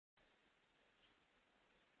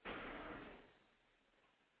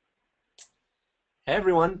Hey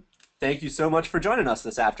everyone, thank you so much for joining us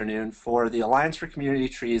this afternoon for the Alliance for Community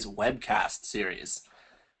Trees webcast series.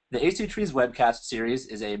 The AC Trees webcast series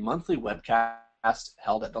is a monthly webcast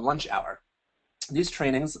held at the lunch hour. These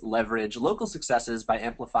trainings leverage local successes by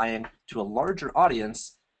amplifying to a larger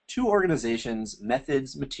audience two organizations,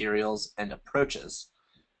 methods, materials, and approaches.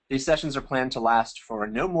 These sessions are planned to last for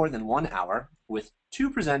no more than 1 hour, with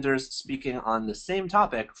two presenters speaking on the same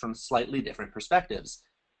topic from slightly different perspectives,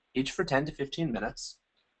 each for 10 to 15 minutes,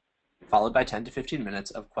 followed by 10 to 15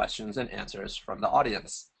 minutes of questions and answers from the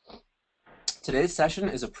audience. Today's session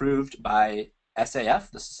is approved by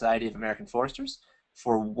SAF, the Society of American Foresters,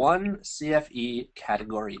 for one CFE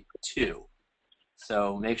Category 2.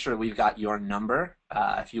 So make sure we've got your number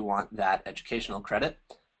if you want that educational credit.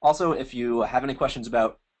 Also, if you have any questions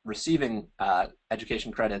about receiving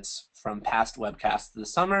education credits from past webcasts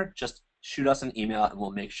this summer, just shoot us an email and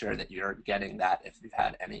we'll make sure that you're getting that if you've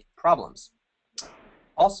had any problems.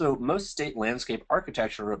 Also, most state landscape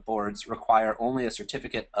architecture boards require only a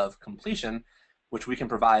certificate of completion, which we can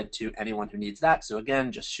provide to anyone who needs that. So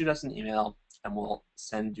again, just shoot us an email and we'll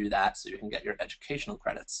send you that so you can get your educational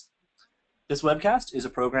credits. This webcast is a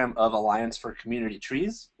program of Alliance for Community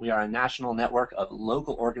Trees. We are a national network of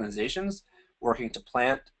local organizations working to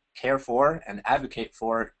plant, care for, and advocate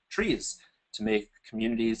for trees to make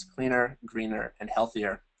communities cleaner, greener, and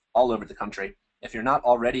healthier all over the country. If you're not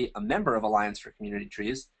already a member of Alliance for Community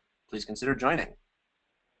Trees, please consider joining.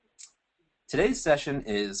 Today's session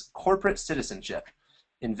is Corporate Citizenship,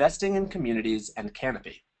 Investing in Communities and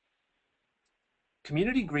Canopy.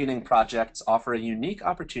 Community greening projects offer a unique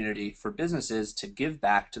opportunity for businesses to give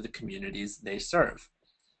back to the communities they serve.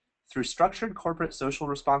 Through structured corporate social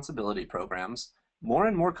responsibility programs, more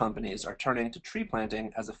and more companies are turning to tree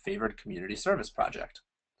planting as a favored community service project.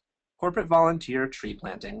 Corporate volunteer tree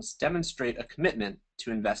plantings demonstrate a commitment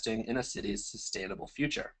to investing in a city's sustainable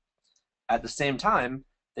future. At the same time,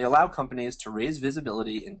 they allow companies to raise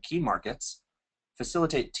visibility in key markets,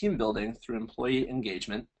 facilitate team building through employee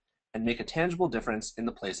engagement, and make a tangible difference in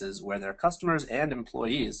the places where their customers and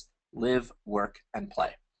employees live, work, and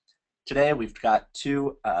play. Today, we've got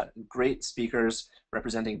two great speakers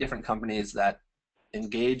representing different companies that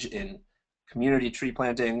engage in community tree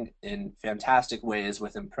planting in fantastic ways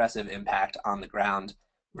with impressive impact on the ground.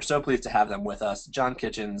 We're so pleased to have them with us, John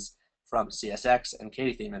Kitchens from CSX and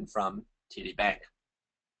Katie Thiemann from TD Bank.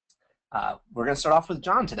 We're going to start off with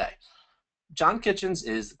John today. John Kitchens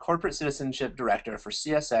is Corporate Citizenship Director for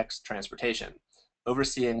CSX Transportation,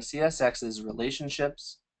 overseeing CSX's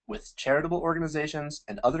relationships with charitable organizations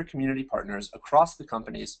and other community partners across the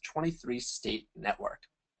company's 23-state network.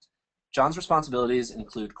 John's responsibilities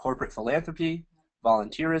include corporate philanthropy,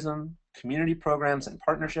 volunteerism, community programs and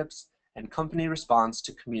partnerships, and company response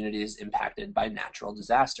to communities impacted by natural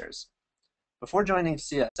disasters. Before joining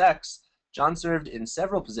CSX, John served in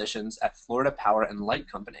several positions at Florida Power and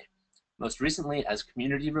Light Company, most recently as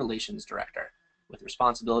Community Relations Director, with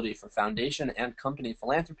responsibility for foundation and company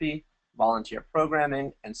philanthropy, volunteer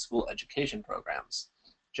programming, and school education programs.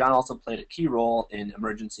 John also played a key role in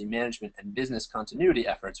emergency management and business continuity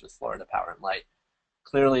efforts with Florida Power and Light.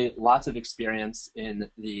 Clearly, lots of experience in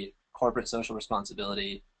the corporate social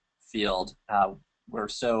responsibility field. We're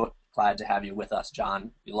so glad to have you with us, John.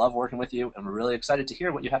 We love working with you, and we're really excited to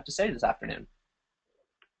hear what you have to say this afternoon.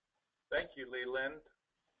 Thank you, Leland.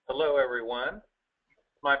 Hello, everyone.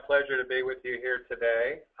 It's my pleasure to be with you here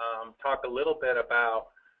today. Talk a little bit about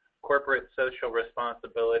corporate social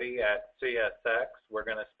responsibility at CSX. We're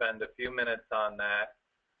going to spend a few minutes on that.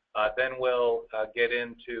 Then we'll get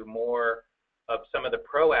into more of some of the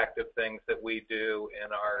proactive things that we do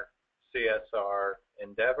in our CSR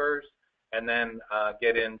endeavors, and then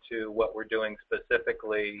get into what we're doing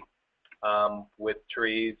specifically with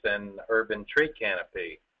trees and urban tree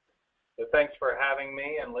canopy. So thanks for having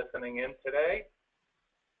me and listening in today.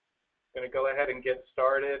 I'm going to go ahead and get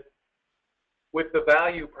started with the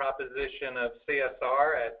value proposition of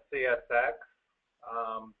CSR at CSX.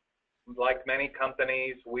 Like many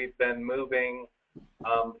companies, we've been moving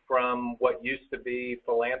from what used to be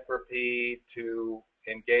philanthropy to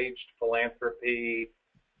engaged philanthropy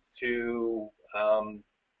to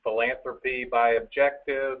philanthropy by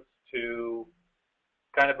objectives to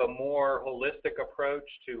kind of a more holistic approach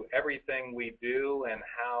to everything we do and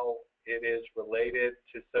how it is related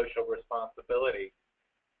to social responsibility.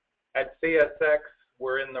 At CSX,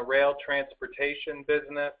 we're in the rail transportation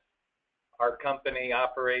business. Our company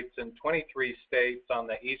operates in 23 states on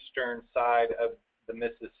the eastern side of the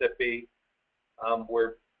Mississippi.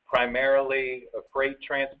 We're primarily a freight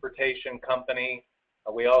transportation company.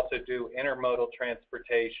 We also do intermodal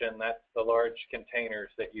transportation. That's the large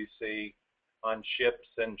containers that you see on ships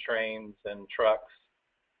and trains and trucks.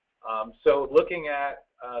 So looking at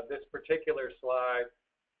this particular slide,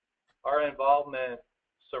 our involvement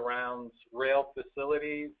surrounds rail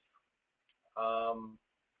facilities,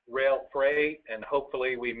 rail freight, and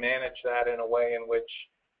hopefully we manage that in a way in which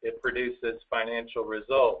it produces financial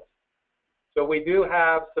results. So we do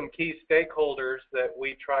have some key stakeholders that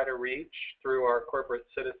we try to reach through our corporate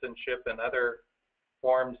citizenship and other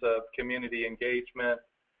forms of community engagement.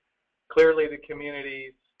 Clearly the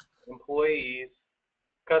communities, employees,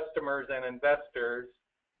 customers, and investors,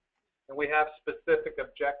 and we have specific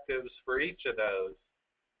objectives for each of those.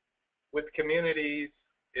 With communities,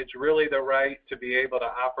 it's really the right to be able to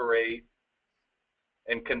operate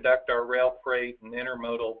and conduct our rail freight and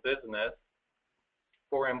intermodal business.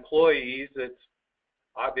 For employees, it's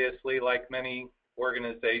obviously, like many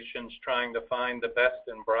organizations, trying to find the best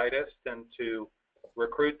and brightest and to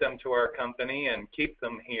recruit them to our company and keep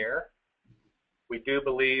them here. We do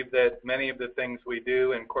believe that many of the things we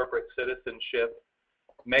do in corporate citizenship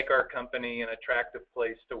make our company an attractive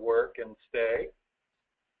place to work and stay.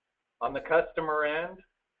 On the customer end,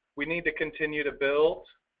 we need to continue to build.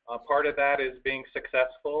 Part of that is being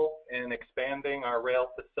successful in expanding our rail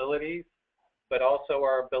facilities, but also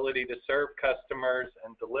our ability to serve customers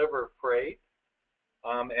and deliver freight,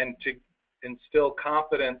 and to instill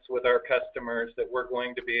confidence with our customers that we're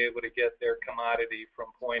going to be able to get their commodity from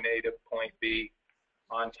point A to point B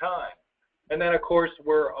on time. And then, of course,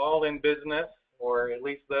 we're all in business, or at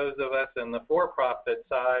least those of us in the for-profit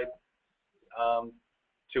side,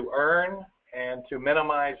 to earn and to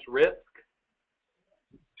minimize risk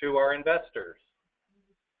to our investors.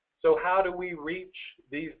 So how do we reach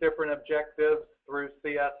these different objectives through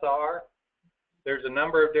CSR? There's a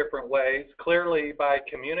number of different ways. Clearly by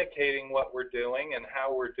communicating what we're doing and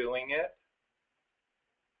how we're doing it,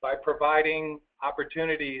 by providing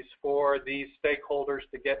opportunities for these stakeholders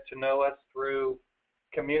to get to know us through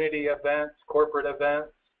community events, corporate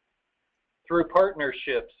events, through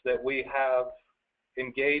partnerships that we have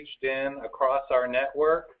engaged in across our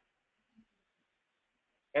network,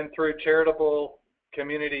 and through charitable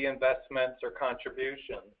community investments or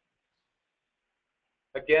contributions.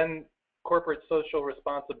 Again, corporate social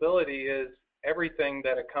responsibility is everything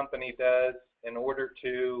that a company does in order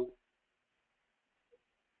to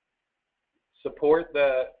support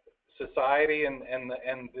the society and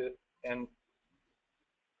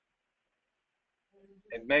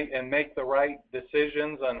make the right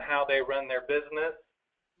decisions on how they run their business.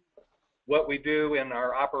 What we do in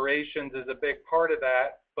our operations is a big part of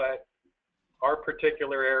that, but our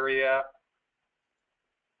particular area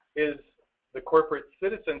is the corporate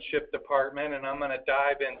citizenship department, and I'm going to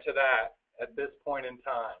dive into that at this point in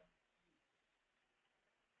time.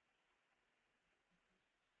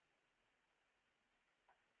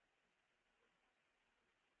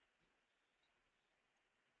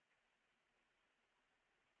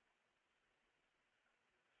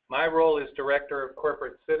 My role is Director of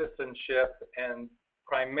Corporate Citizenship and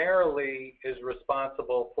primarily is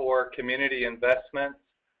responsible for community investments.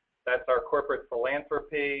 That's our corporate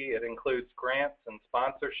philanthropy. It includes grants and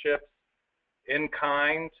sponsorships, in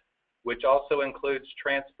kind, which also includes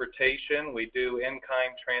transportation. We do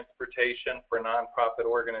in-kind transportation for nonprofit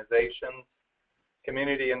organizations.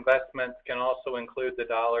 Community investments can also include the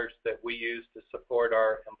dollars that we use to support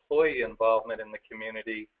our employee involvement in the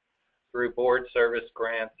community through board service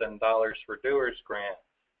grants and Dollars for Doers grants.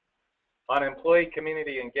 On employee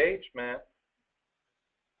community engagement,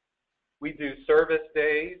 we do service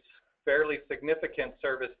days, fairly significant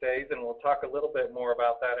service days, and we'll talk a little bit more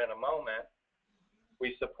about that in a moment.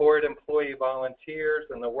 We support employee volunteers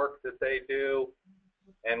and the work that they do,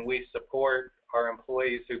 and we support our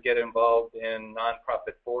employees who get involved in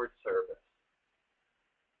nonprofit board service.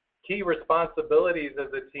 Key responsibilities as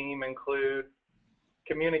a team include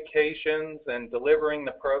communications and delivering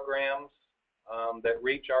the programs that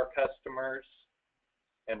reach our customers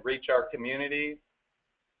and reach our communities.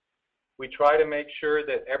 We try to make sure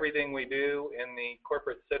that everything we do in the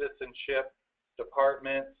corporate citizenship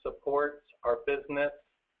department supports our business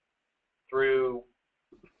through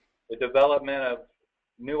the development of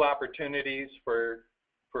new opportunities for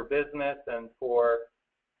business and for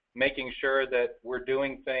making sure that we're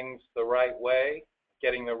doing things the right way,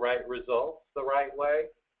 getting the right results the right way.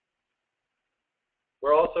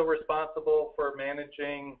 We're also responsible for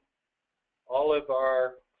managing all of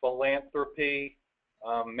our philanthropy,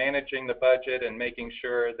 managing the budget, and making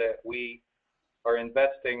sure that we are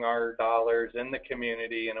investing our dollars in the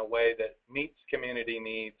community in a way that meets community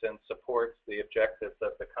needs and supports the objectives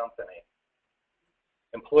of the company.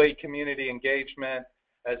 Employee community engagement,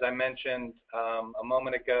 as I mentioned a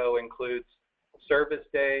moment ago, includes service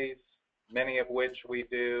days, many of which we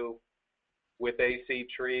do with AC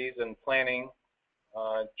Trees and planting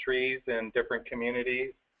trees in different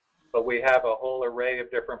communities. But we have a whole array of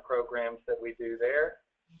different programs that we do there.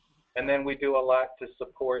 And then we do a lot to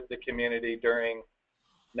support the community during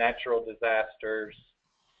natural disasters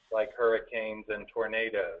like hurricanes and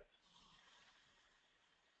tornadoes.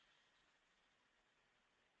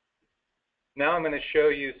 Now I'm going to show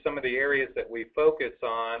you some of the areas that we focus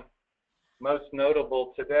on. Most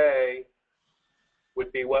notable today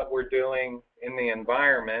would be what we're doing in the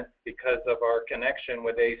environment because of our connection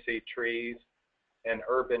with AC Trees and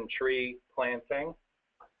urban tree planting.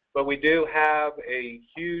 But we do have a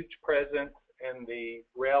huge presence in the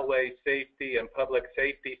railway safety and public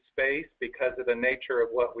safety space because of the nature of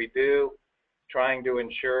what we do, trying to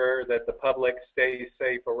ensure that the public stays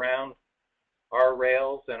safe around our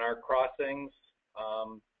rails and our crossings.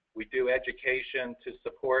 We do education to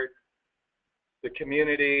support the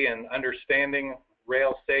community and understanding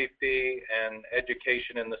rail safety and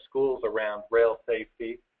education in the schools around rail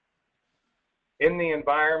safety. In the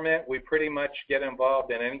environment, we pretty much get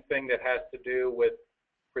involved in anything that has to do with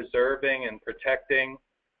preserving and protecting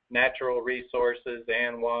natural resources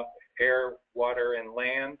and air, water, and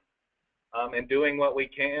land, and doing what we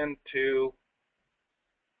can to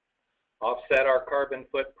offset our carbon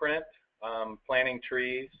footprint, planting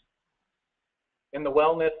trees. In the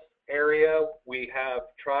wellness area, we have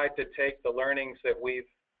tried to take the learnings that we've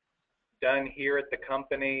done here at the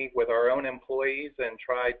company with our own employees and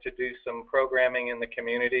tried to do some programming in the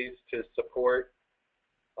communities to support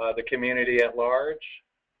the community at large.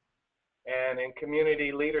 And in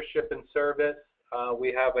community leadership and service,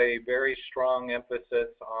 we have a very strong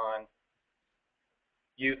emphasis on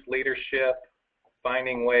youth leadership,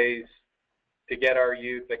 finding ways to get our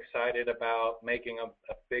youth excited about making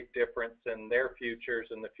a big difference in their futures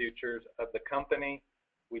and the futures of the company.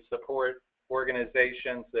 We support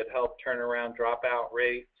organizations that help turn around dropout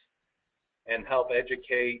rates and help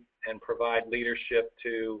educate and provide leadership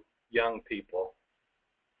to young people.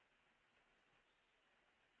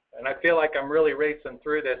 And I feel like I'm really racing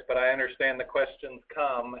through this, but I understand the questions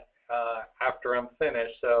come after I'm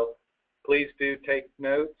finished. So please do take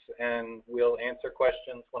notes and we'll answer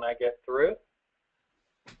questions when I get through.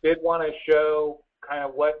 Did want to show kind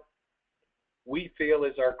of what we feel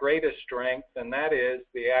is our greatest strength, and that is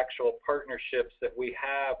the actual partnerships that we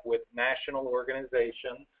have with national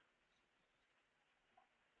organizations.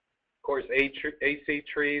 Of course, AC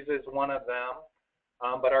Trees is one of them,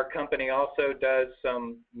 but our company also does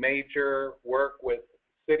some major work with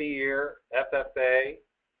City Year, FFA,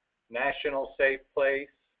 National Safe Place,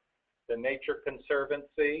 the Nature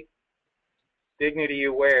Conservancy, Dignity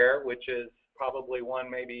Aware, which is probably one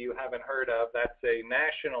maybe you haven't heard of. That's a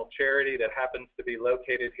national charity that happens to be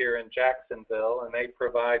located here in Jacksonville, and they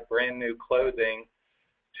provide brand new clothing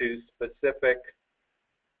to specific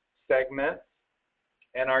segments.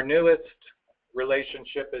 And our newest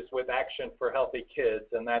relationship is with Action for Healthy Kids,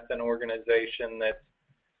 and that's an organization that's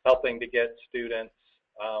helping to get students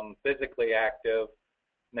physically active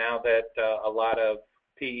now that a lot of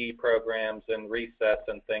PE programs and recess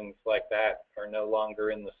and things like that are no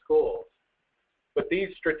longer in the schools. But these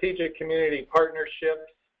strategic community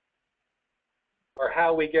partnerships are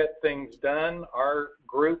how we get things done. Our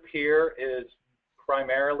group here is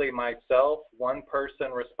primarily myself, one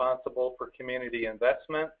person responsible for community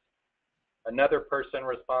investment, another person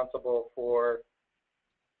responsible for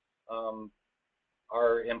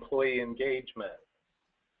our employee engagement.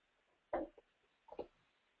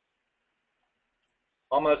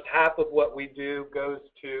 Almost half of what we do goes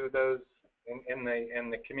to those in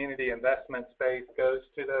the community investment space, goes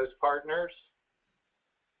to those partners.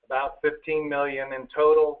 About $15 million in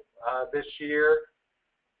total this year.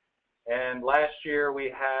 And last year we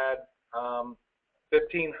had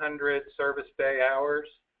 1,500 service day hours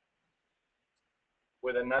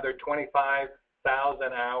with another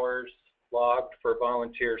 25,000 hours logged for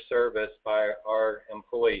volunteer service by our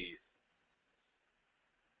employees.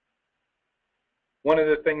 One of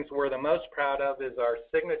the things we're the most proud of is our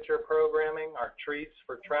signature programming, our Trees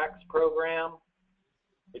for Tracks program.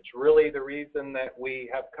 It's really the reason that we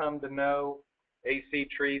have come to know AC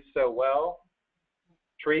Trees so well.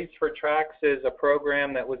 Trees for Tracks is a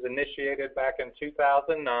program that was initiated back in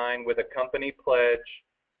 2009 with a company pledge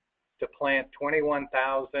to plant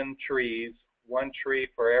 21,000 trees, one tree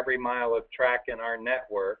for every mile of track in our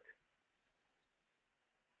network.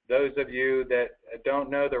 Those of you that don't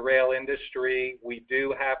know the rail industry, we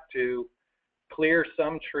do have to clear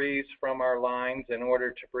some trees from our lines in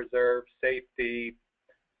order to preserve safety,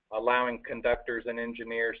 allowing conductors and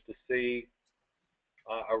engineers to see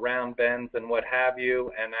around bends and what have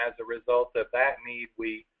you, and as a result of that need,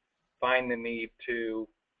 we find the need to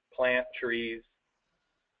plant trees,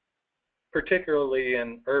 particularly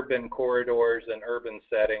in urban corridors and urban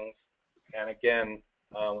settings. And again,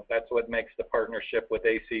 that's what makes the partnership with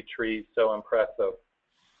AC Trees so impressive.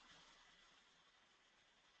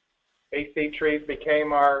 AC Trees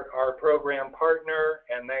became our program partner,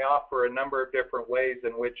 and they offer a number of different ways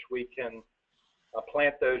in which we can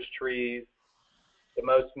plant those trees. The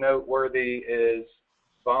most noteworthy is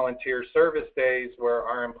volunteer service days, where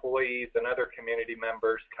our employees and other community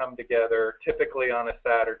members come together, typically on a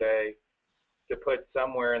Saturday, to put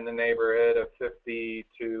somewhere in the neighborhood of 50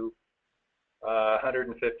 to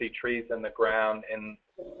 150 trees in the ground in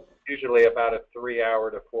usually about a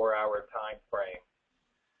 3-hour to 4-hour time frame.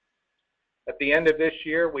 At the end of this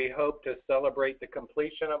year, we hope to celebrate the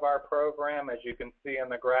completion of our program. As you can see in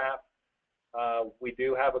the graph, we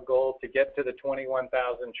do have a goal to get to the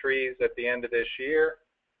 21,000 trees at the end of this year.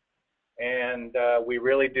 And we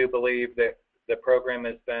really do believe that the program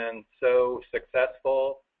has been so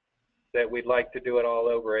successful that we'd like to do it all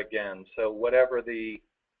over again. So whatever the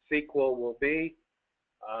sequel will be,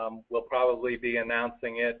 we'll probably be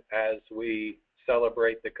announcing it as we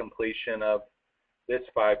celebrate the completion of this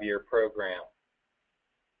 5-year program.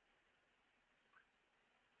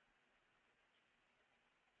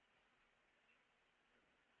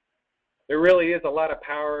 There really is a lot of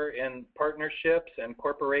power in partnerships, and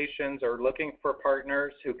corporations are looking for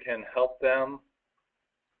partners who can help them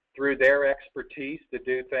through their expertise to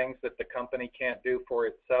do things that the company can't do for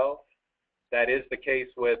itself. That is the case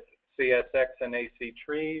with CSX and AC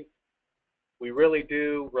Trees. We really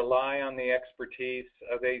do rely on the expertise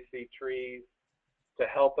of AC Trees to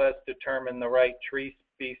help us determine the right tree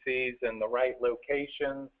species and the right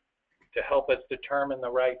locations, to help us determine the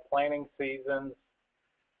right planting seasons,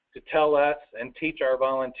 to tell us and teach our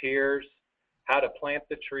volunteers how to plant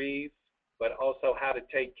the trees, but also how to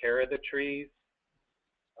take care of the trees.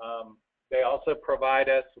 They also provide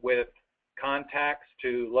us with contacts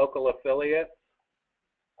to local affiliates,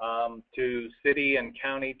 to city and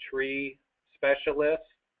county tree specialists,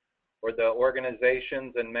 or the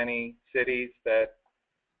organizations in many cities that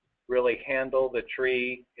really handle the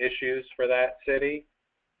tree issues for that city.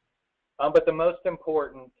 But the most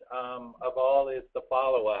important of all is the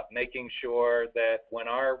follow-up, making sure that when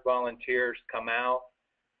our volunteers come out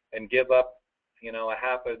and give up, a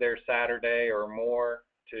half of their Saturday or more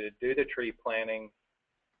to do the tree planting,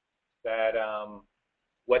 that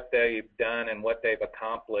what they've done and what they've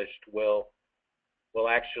accomplished will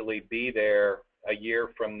actually be there a year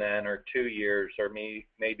from then, or 2 years, or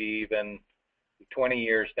maybe even 20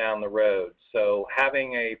 years down the road. So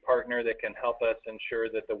having a partner that can help us ensure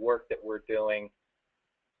that the work that we're doing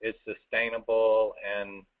is sustainable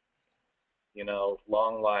and,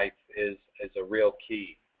 long life is a real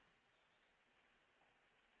key.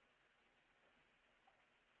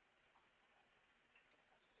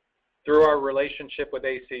 Through our relationship with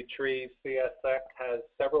AC Trees, CSX has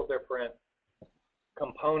several different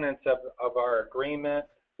components of our agreement.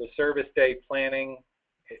 The service day planning,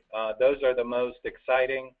 those are the most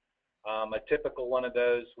exciting. A typical one of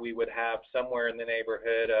those, we would have somewhere in the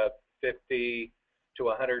neighborhood of 50 to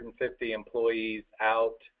 150 employees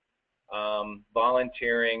out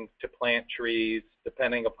volunteering to plant trees,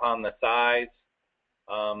 depending upon the size.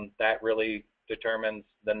 That really determines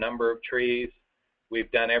the number of trees.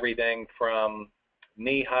 We've done everything from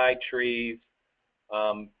knee-high trees,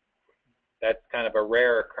 that's kind of a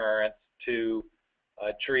rare occurrence, to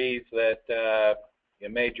trees that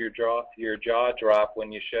it made your jaw drop when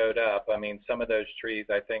you showed up. I mean, some of those trees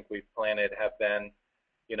I think we've planted have been,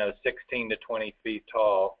 16 to 20 feet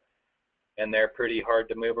tall, and they're pretty hard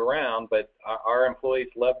to move around, but our employees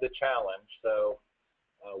love the challenge, so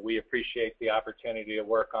we appreciate the opportunity to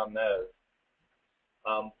work on those.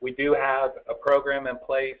 We do have a program in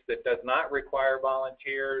place that does not require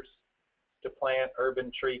volunteers to plant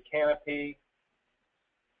urban tree canopy.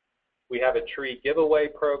 We have a tree giveaway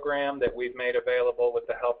program that we've made available with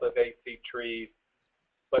the help of AC Trees.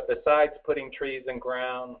 But besides putting trees in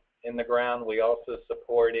the ground, we also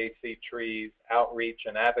support AC Trees outreach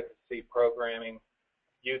and advocacy programming,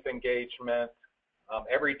 youth engagement.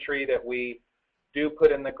 Every tree that we do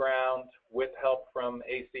put in the ground, with help from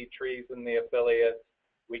AC Trees and the affiliates,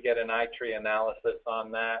 we get an iTree analysis on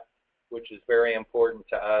that, which is very important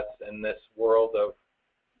to us in this world of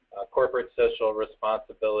corporate social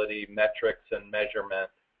responsibility, metrics, and measurement.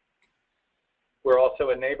 We're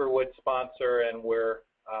also a neighborhood sponsor, and we're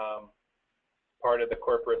part of the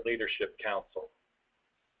Corporate Leadership Council.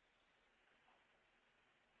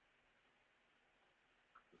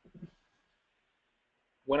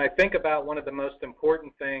 when I think about one of the most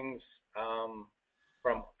important things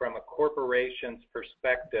from a corporation's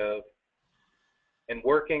perspective, in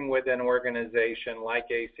working with an organization like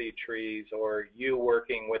AC Trees or you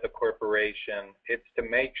working with a corporation, it's to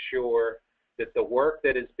make sure that the work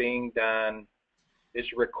that is being done is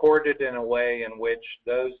recorded in a way in which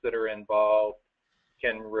those that are involved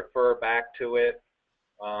can refer back to it,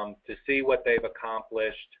 to see what they've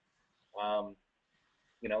accomplished.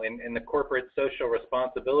 You know, in the corporate social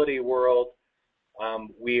responsibility world,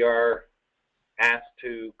 we are asked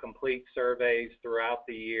to complete surveys throughout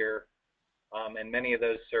the year, and many of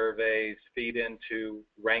those surveys feed into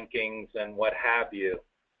rankings and what have you.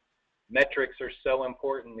 Metrics are so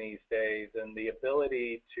important these days, and the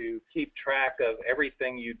ability to keep track of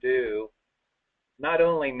everything you do, not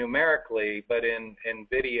only numerically, but in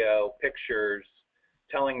video, pictures,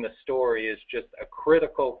 telling the story is just a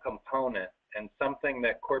critical component and something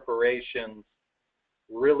that corporations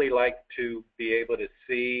really like to be able to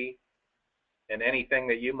see, and anything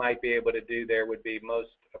that you might be able to do there would be most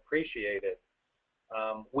appreciated.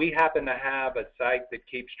 We happen to have a site that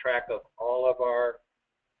keeps track of all of our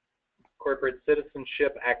corporate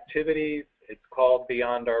citizenship activities. It's called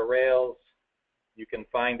Beyond Our Rails. You can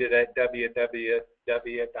find it at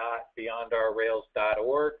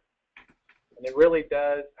www.beyondourrails.org. And it really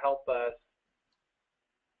does help us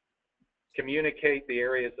communicate the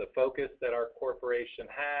areas of focus that our corporation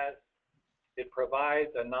has. It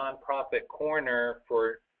provides a nonprofit corner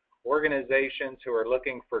for organizations who are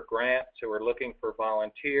looking for grants, who are looking for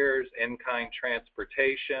volunteers, in-kind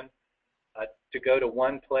transportation, to go to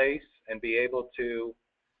one place and be able to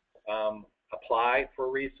apply for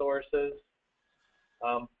resources.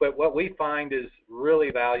 But what we find is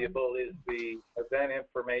really valuable is the event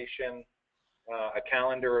information, a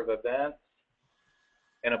calendar of events,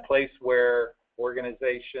 and a place where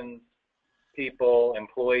organizations, people,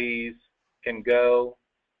 employees can go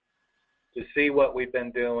to see what we've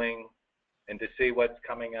been doing and to see what's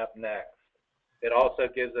coming up next. It also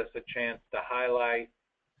gives us a chance to highlight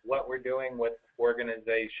what we're doing with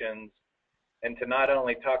organizations and to not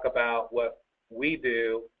only talk about what we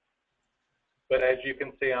do, but as you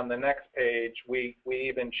can see on the next page, we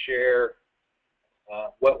even share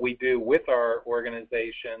what we do with our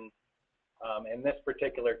organization. In this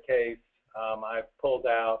particular case, I've pulled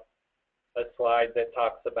out a slide that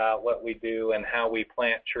talks about what we do and how we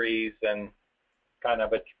plant trees and kind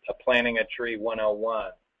of a planting a tree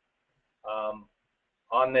 101.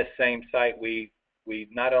 On this same site, we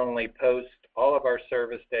not only post all of our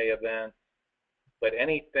service day events, but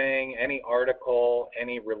anything, any article,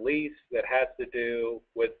 any release that has to do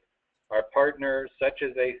with our partners, such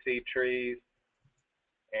as AC Trees,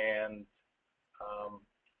 and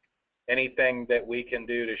anything that we can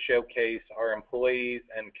do to showcase our employees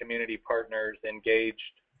and community partners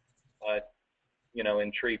engaged, you know,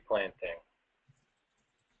 in tree planting.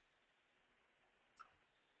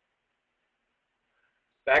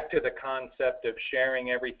 Back to the concept of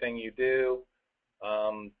sharing everything you do.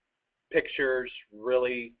 Pictures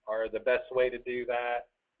really are the best way to do that.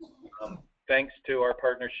 Thanks to our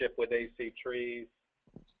partnership with AC Trees,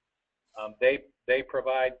 they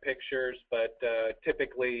provide pictures, but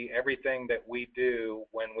typically everything that we do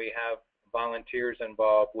when we have volunteers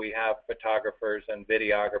involved, we have photographers and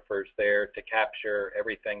videographers there to capture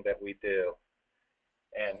everything that we do.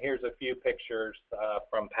 And here's a few pictures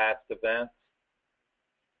from past events.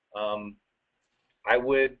 I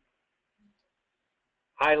would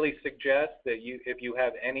highly suggest that if you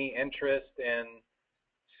have any interest in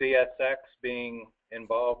CSX being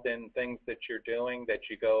involved in things that you're doing, that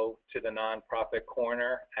you go to the nonprofit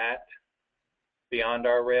corner at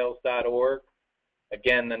beyondourrails.org.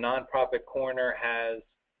 Again, the nonprofit corner has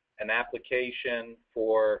an application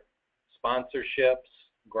for sponsorships,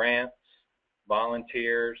 grants,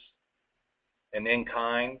 volunteers, and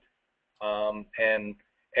in-kind. And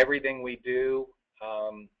everything we do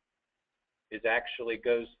actually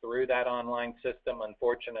goes through that online system.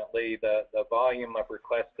 Unfortunately, the volume of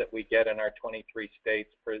requests that we get in our 23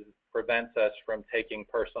 states prevents us from taking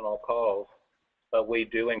personal calls, but we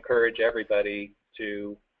do encourage everybody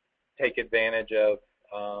to take advantage of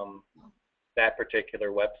that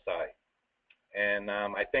particular website. And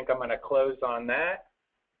I think I'm going to close on that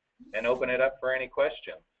and open it up for any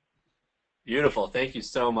questions. Beautiful. Thank you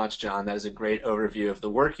so much, John. That is a great overview of the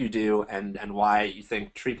work you do and why you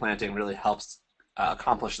think tree planting really helps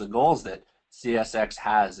accomplish the goals that CSX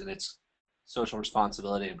has in its social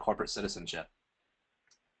responsibility and corporate citizenship.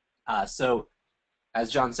 So, as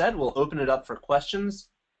John said, we'll open it up for questions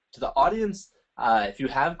to the audience. If you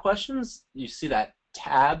have questions, you see that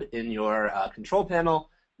tab in your control panel.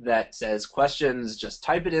 that says questions, just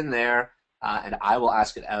type it in there, and I will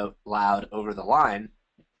ask it out loud over the line.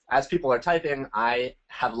 As people are typing, I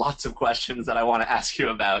have lots of questions that I want to ask you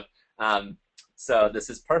about. So this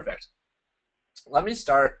is perfect. Let me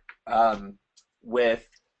start with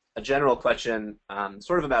a general question,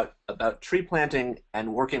 sort of about tree planting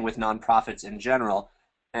and working with nonprofits in general.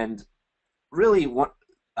 And really, what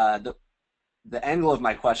the angle of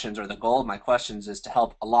my questions, or the goal of my questions, is to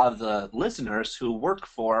help a lot of the listeners who work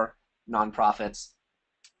for nonprofits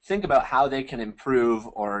think about how they can improve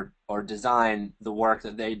or design the work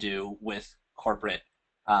that they do with corporate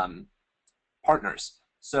partners.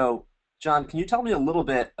 So, John, can you tell me a little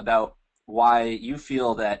bit about why you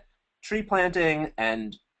feel that tree planting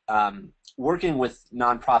and working with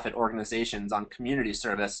nonprofit organizations on community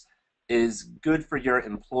service is good for your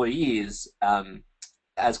employees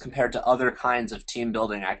as compared to other kinds of team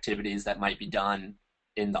building activities that might be done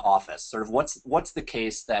in the office? Sort of what's the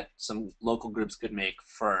case that some local groups could make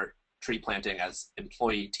for tree planting as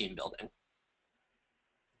employee team building?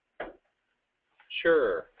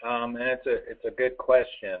 Sure, and it's a good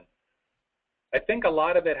question. I think a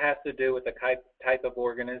lot of it has to do with the type of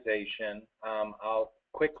organization. I'll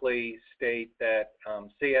quickly state that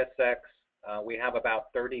CSX, we have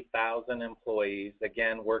about 30,000 employees,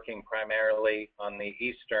 again, working primarily on the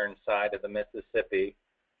eastern side of the Mississippi.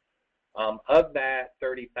 Of that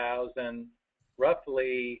 30,000,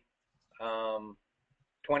 roughly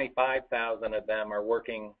 25,000 of them are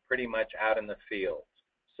working pretty much out in the field.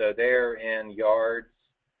 So they're in yards,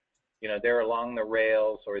 you know, they're along the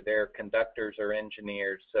rails, or they're conductors or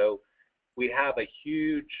engineers. So we have a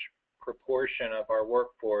huge proportion of our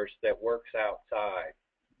workforce that works outside.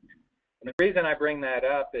 And the reason I bring that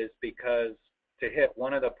up is because, to hit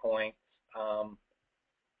one of the points,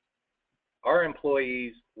 our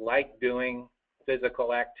employees like doing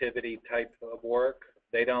physical activity type of work.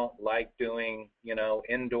 They don't like doing, you know,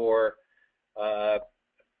 indoor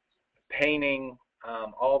painting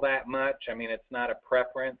all that much. I mean, it's not a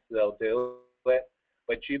preference. They'll do it.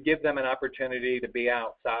 But you give them an opportunity to be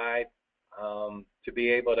outside, to be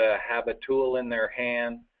able to have a tool in their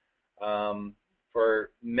hand.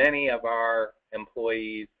 For many of our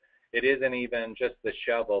employees, it isn't even just the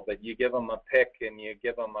shovel, but you give them a pick and you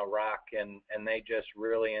give them a rock, and they just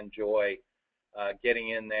really enjoy getting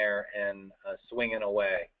in there and swinging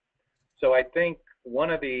away. So I think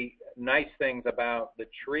one of the nice things about the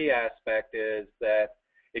tree aspect is that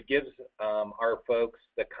it gives our folks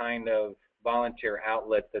the kind of volunteer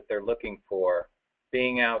outlet that they're looking for,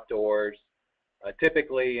 being outdoors,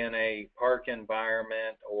 typically in a park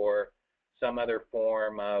environment or some other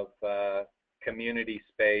form of community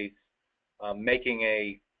space, making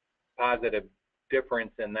a positive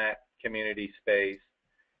difference in that community space.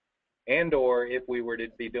 And or if we were to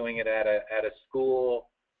be doing it at a school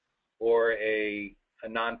or a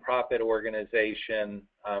nonprofit organization,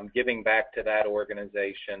 giving back to that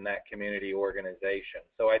organization, that community organization.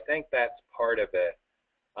 So I think that's part of it.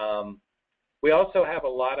 We also have a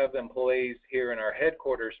lot of employees here in our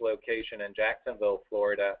headquarters location in Jacksonville,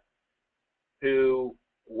 Florida, who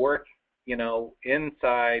work, you know,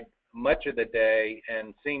 inside much of the day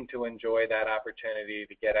and seem to enjoy that opportunity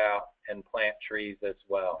to get out and plant trees as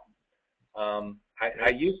well. I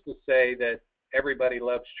used to say that everybody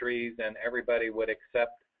loves trees and everybody would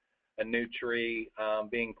accept a new tree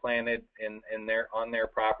being planted on their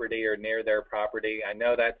property or near their property. I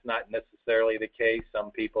know that's not necessarily the case.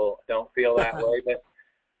 Some people don't feel that way, but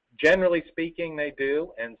generally speaking, they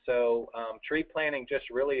do. And so tree planting just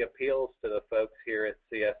really appeals to the folks here at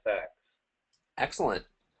CSX. Excellent.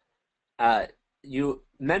 You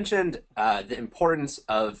mentioned the importance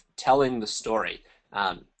of telling the story,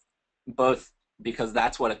 both because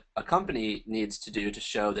that's what a company needs to do to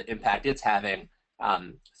show the impact it's having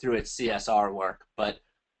through its CSR work. But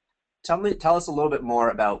tell us a little bit more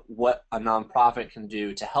about what a nonprofit can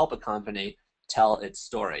do to help a company tell its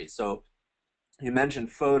story. So you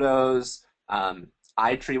mentioned photos.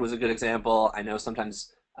 iTree was a good example. I know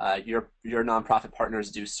sometimes your nonprofit partners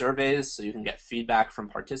do surveys, so you can get feedback from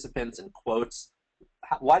participants and quotes.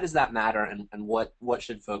 Why does that matter, and what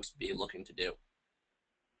should folks be looking to do?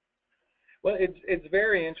 Well, it's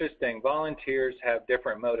very interesting. Volunteers have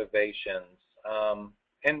different motivations,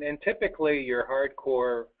 and typically your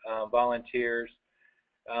hardcore volunteers,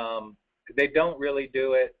 they don't really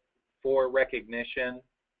do it for recognition,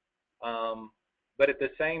 but at the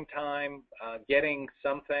same time, getting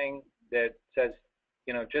something that says,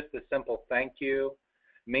 you know, just a simple thank you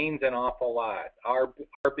means an awful lot. Our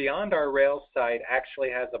Beyond Our Rails site actually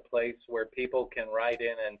has a place where people can write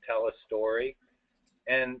in and tell a story.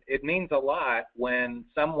 And it means a lot when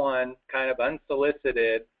someone kind of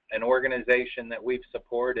unsolicited, an organization that we've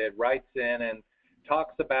supported, writes in and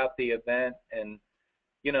talks about the event and,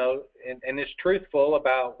 and is truthful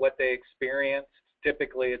about what they experienced.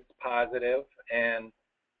 Typically it's positive, and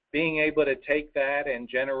being able to take that and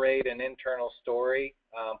generate an internal story,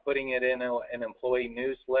 putting it in an employee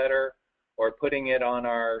newsletter or putting it on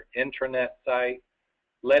our intranet site,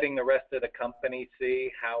 letting the rest of the company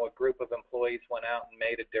see how a group of employees went out and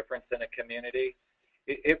made a difference in a community,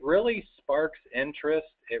 it really sparks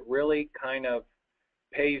interest. It really kind of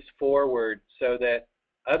pays forward so that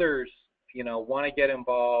others, want to get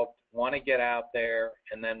involved, want to get out there,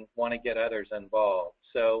 and then want to get others involved.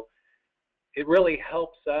 So it really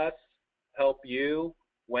helps us help you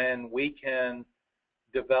when we can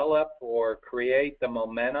develop or create the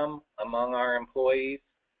momentum among our employees.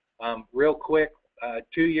 Real quick,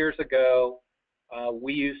 2 years ago,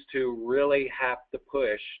 we used to really have to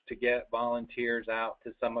push to get volunteers out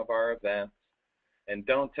to some of our events. And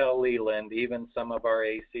don't tell Leland, even some of our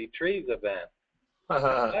AC Trees events.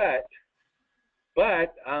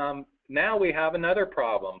 But now we have another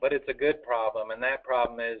problem, but it's a good problem. And that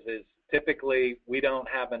problem is typically we don't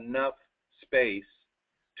have enough space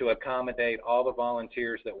to accommodate all the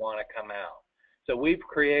volunteers that want to come out. So we've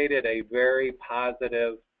created a very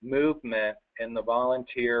positive movement in the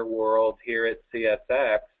volunteer world here at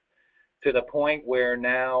CSX to the point where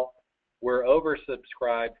now we're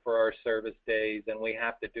oversubscribed for our service days, and we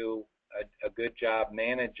have to do a good job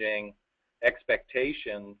managing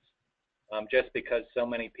expectations just because so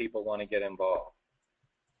many people want to get involved.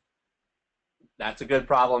 That's a good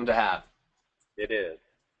problem to have. It is.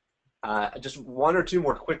 Just one or two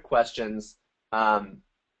more quick questions.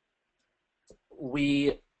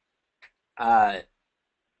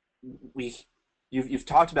 You've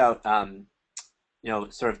talked about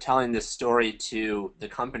sort of telling this story to the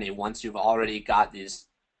company once you've already got these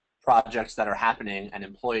projects that are happening and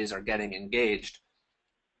employees are getting engaged.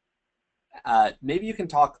 Maybe you can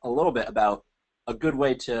talk a little bit about a good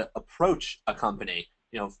way to approach a company.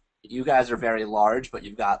 You guys are very large, but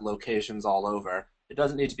you've got locations all over. It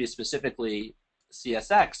doesn't need to be specifically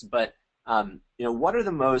CSX, but what are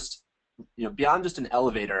the most, beyond just an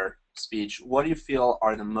elevator speech, what do you feel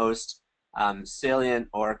are the most salient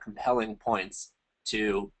or compelling points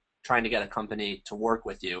to trying to get a company to work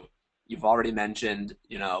with you? You've already mentioned,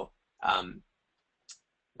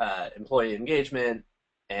 employee engagement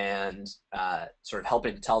and sort of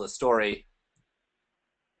helping to tell the story.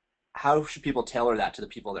 How should people tailor that to the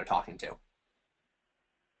people they're talking to?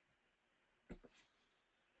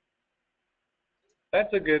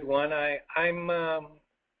 That's a good one. I'm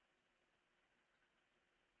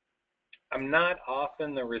not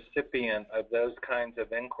often the recipient of those kinds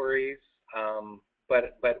of inquiries,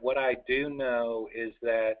 but what I do know is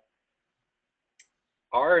that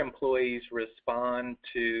our employees respond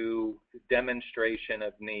to demonstration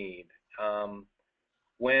of need.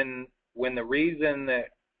 When the reason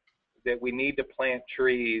that we need to plant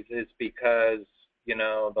trees is because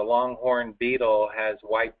the longhorn beetle has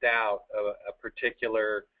wiped out a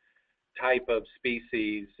particular type of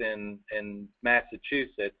species in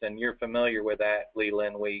Massachusetts, and you're familiar with that,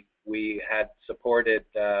 Leland. We had supported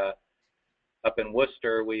up in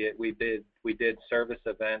Worcester. We did service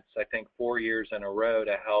events, I think 4 years in a row,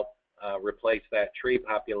 to help replace that tree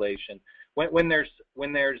population. When there's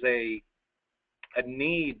a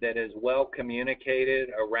need that is well communicated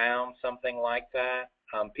around something like that,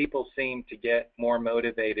 people seem to get more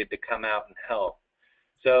motivated to come out and help.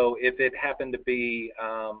 So if it happened to be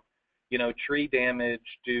tree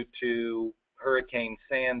damage due to Hurricane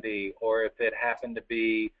Sandy, or if it happened to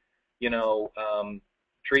be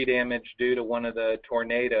tree damage due to one of the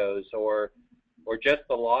tornadoes, or just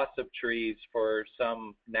the loss of trees for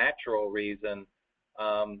some natural reason,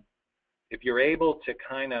 if you're able to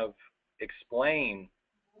kind of explain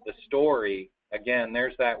the story, again,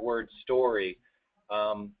 there's that word story,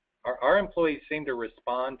 our employees seem to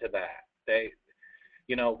respond to that. They,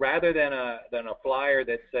 rather than a flyer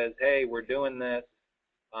that says, hey, we're doing this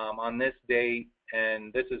on this date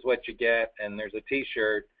and this is what you get and there's a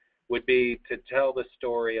t-shirt, would be to tell the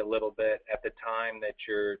story a little bit at the time that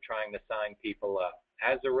you're trying to sign people up.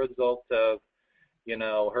 As a result of,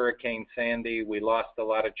 Hurricane Sandy, we lost a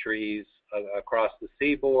lot of trees across the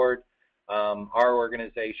seaboard. Our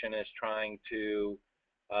organization is trying to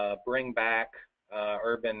bring back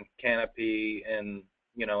urban canopy in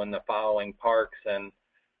the following parks, and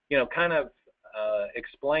kind of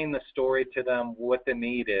explain the story to them, what the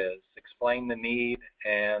need is, explain the need,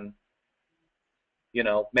 and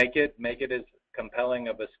make it as compelling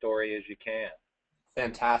of a story as you can.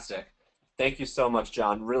 Fantastic. Thank you so much,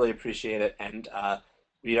 John. Really appreciate it. And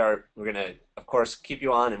we're going to, of course, keep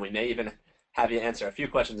you on, and we may even have you answer a few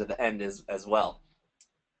questions at the end as well.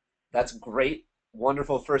 That's great.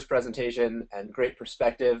 Wonderful first presentation and great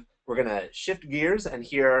perspective. We're going to shift gears and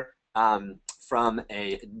hear from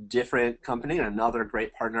a different company and another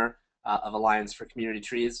great partner of Alliance for Community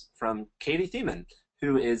Trees, from Katie Thiemann,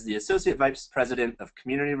 who is the Associate Vice President of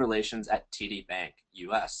Community Relations at TD Bank,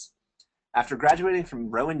 US. After graduating from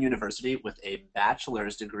Rowan University with a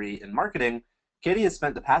bachelor's degree in marketing, Katie has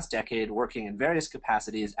spent the past decade working in various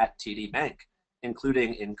capacities at TD Bank,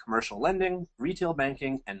 including in commercial lending, retail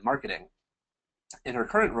banking, and marketing. In her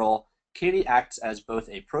current role, Katie acts as both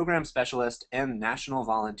a program specialist and national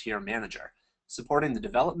volunteer manager, supporting the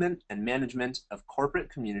development and management of corporate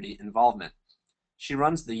community involvement. She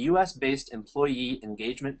runs the US-based employee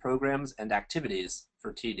engagement programs and activities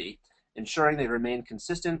for TD, ensuring they remain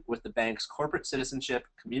consistent with the bank's corporate citizenship,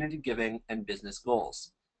 community giving, and business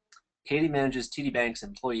goals. Katie manages TD Bank's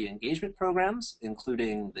employee engagement programs,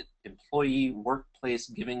 including the Employee Workplace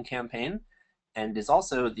Giving Campaign, and is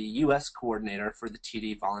also the US coordinator for the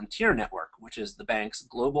TD Volunteer Network, which is the bank's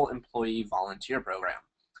global employee volunteer program.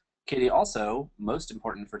 Katie also, most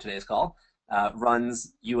important for today's call,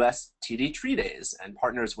 runs US TD Tree Days and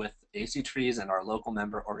partners with AC Trees and our local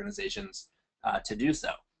member organizations to do so.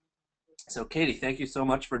 So Katie, thank you so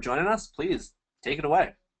much for joining us. Please take it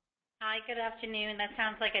away. Hi, good afternoon. That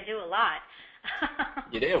sounds like I do a lot.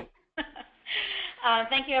 You do.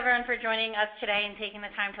 Thank you everyone for joining us today and taking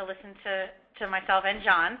the time to listen to myself and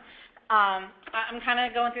John. I'm kind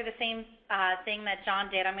of going through the same thing that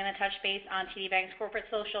John did. I'm going to touch base on TD Bank's corporate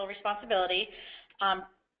social responsibility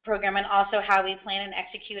program, and also how we plan and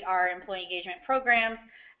execute our employee engagement programs,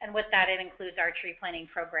 and with that it includes our tree planting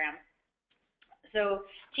program. So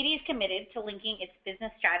TD is committed to linking its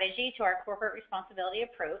business strategy to our corporate responsibility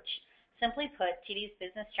approach. Simply put, TD's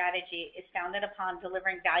business strategy is founded upon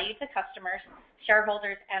delivering value to customers,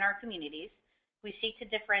 shareholders, and our communities. We seek to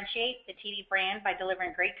differentiate the TD brand by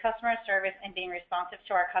delivering great customer service and being responsive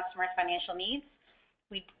to our customers' financial needs.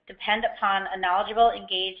 We depend upon a knowledgeable,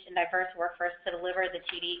 engaged, and diverse workforce to deliver the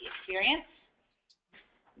TD experience.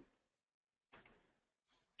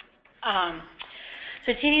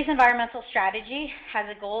 So TD's environmental strategy has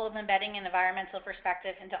a goal of embedding an environmental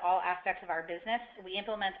perspective into all aspects of our business. We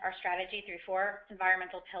implement our strategy through 4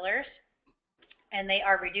 environmental pillars, and they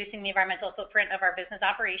are reducing the environmental footprint of our business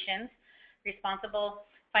operations, responsible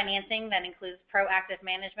financing that includes proactive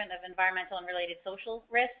management of environmental and related social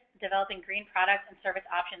risks, developing green products and service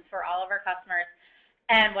options for all of our customers,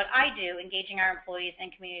 and what I do, engaging our employees and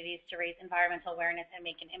communities to raise environmental awareness and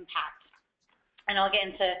make an impact. And I'll get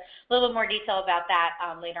into a little bit more detail about that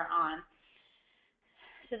later on.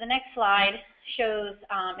 So the next slide shows,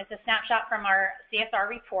 it's a snapshot from our CSR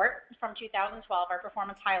report from 2012, our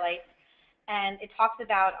performance highlights, and it talks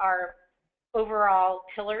about our overall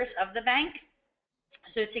pillars of the bank.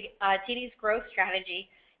 So TD's growth strategy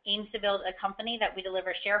aims to build a company that we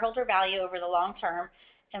deliver shareholder value over the long term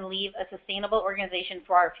and leave a sustainable organization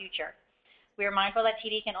for our future. We are mindful that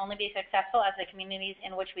TD can only be successful as the communities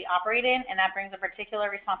in which we operate in, and that brings a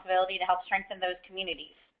particular responsibility to help strengthen those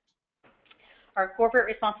communities. Our corporate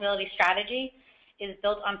responsibility strategy is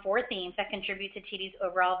built on 4 themes that contribute to TD's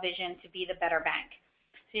overall vision to be the better bank.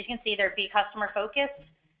 So you can see there, be customer focused,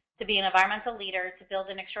 to be an environmental leader, to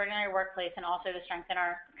build an extraordinary workplace, and also to strengthen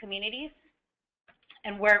our communities.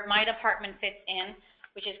 And where my department fits in,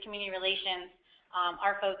 which is community relations,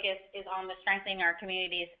 our focus is on the strengthening our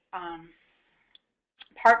communities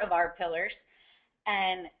part of our pillars,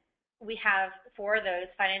 and we have 4 of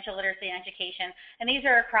those: financial literacy and education, and these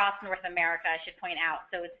are across North America, I should point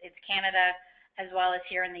out. So it's Canada as well as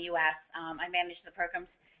here in the US. I manage the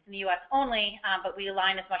programs in the US only, but we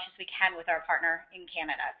align as much as we can with our partner in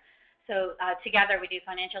Canada. So together we do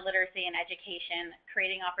financial literacy and education,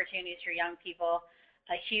 creating opportunities for young people.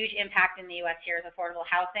 A huge impact in the US here is affordable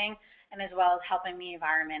housing, and as well as helping the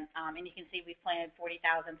environment. And you can see we've planted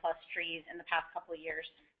 40,000 plus trees in the past couple of years.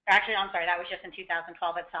 Actually, I'm sorry, that was just in 2012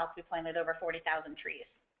 itself. We planted over 40,000 trees.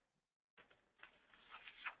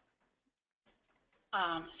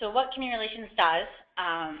 So what community relations does,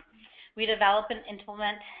 we develop and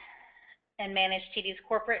implement and manage TD's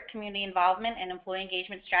corporate community involvement and employee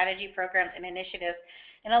engagement strategy, programs, and initiatives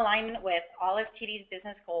in alignment with all of TD's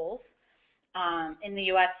business goals. In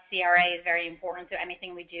the U.S., CRA is very important, so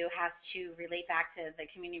anything we do has to relate back to the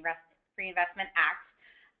Community Reinvestment Act.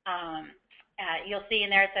 You'll see in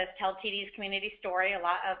there it says, tell TD's community story, a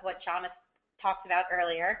lot of what John has talked about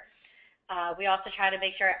earlier. We also try to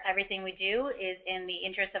make sure everything we do is in the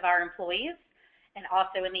interest of our employees and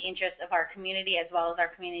also in the interest of our community as well as our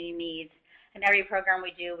community needs. In every program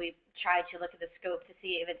we do, we try to look at the scope to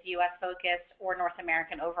see if it's U.S. focused or North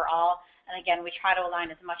American overall. And again, we try to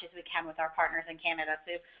align as much as we can with our partners in Canada.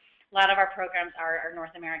 So a lot of our programs are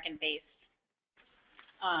North American based.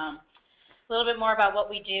 A little bit more about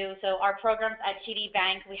what we do. So our programs at TD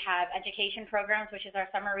Bank, we have education programs, which is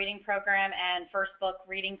our summer reading program, and first book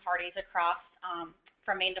reading parties across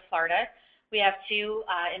from Maine to Florida. We have two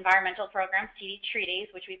environmental programs, TD Tree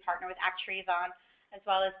Days, which we partner with Act Trees on, as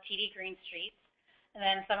well as TD Green Streets. And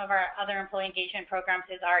then some of our other employee engagement programs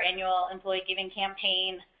is our annual employee giving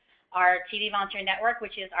campaign, our TD Volunteer Network,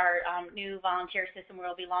 which is our new volunteer system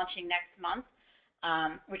we'll be launching next month,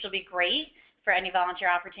 which will be great for any volunteer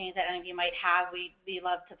opportunities that any of you might have. We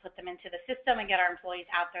love to put them into the system and get our employees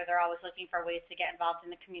out there. They're always looking for ways to get involved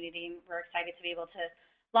in the community, and we're excited to be able to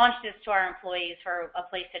launch this to our employees for a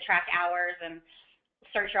place to track hours and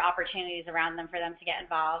search for opportunities around them for them to get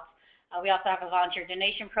involved. We also have a volunteer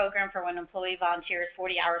donation program for when an employee volunteers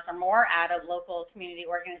 40 hours or more at a local community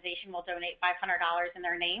organization. We'll donate $500 in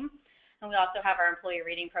their name. And we also have our employee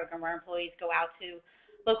reading program where employees go out to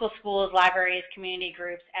local schools, libraries, community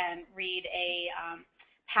groups, and read a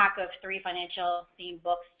pack of 3 financial themed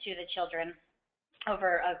books to the children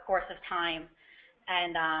over a course of time.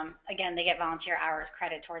 And again, they get volunteer hours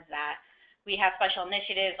credit towards that. We have special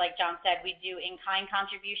initiatives, like John said, we do in-kind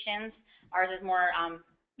contributions. Ours is more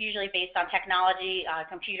usually based on technology,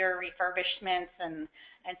 computer refurbishments and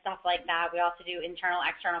stuff like that. We also do internal,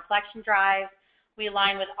 external collection drives. We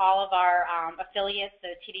align with all of our affiliates, so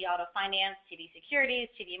TD Auto Finance, TD Securities,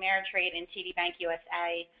 TD Ameritrade, and TD Bank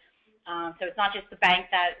USA. So it's not just the bank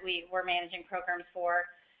that we're managing programs for.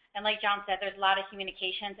 And like John said, there's a lot of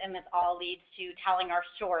communications, and this all leads to telling our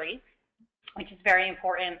story, which is very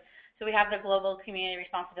important. So we have the Global Community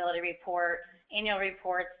Responsibility Report, annual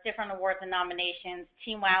reports, different awards and nominations.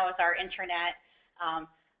 Team Wow is our intranet.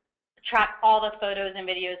 Track all the photos and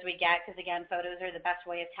videos we get, because again, photos are the best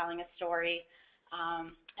way of telling a story.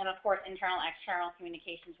 And of course, internal and external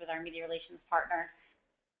communications with our media relations partner.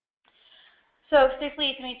 So this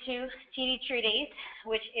leads me to TD Tree Days,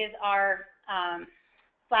 which is our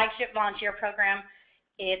flagship volunteer program.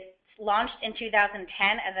 It's launched in 2010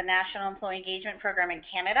 as a national employee engagement program in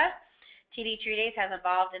Canada. TD Tree Days has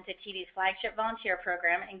evolved into TD's flagship volunteer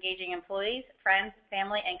program, engaging employees, friends,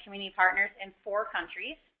 family, and community partners in 4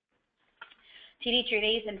 countries. TD Tree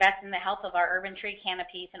Days invests in the health of our urban tree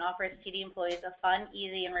canopies and offers TD employees a fun,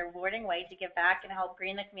 easy, and rewarding way to give back and help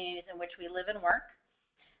green the communities in which we live and work.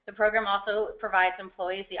 The program also provides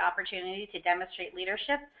employees the opportunity to demonstrate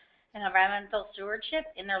leadership and environmental stewardship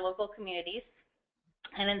in their local communities.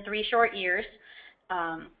 And in 3 short years,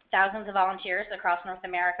 thousands of volunteers across North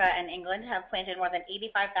America and England have planted more than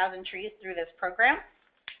 85,000 trees through this program.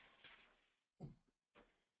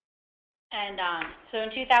 And so in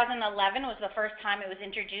 2011 was the first time it was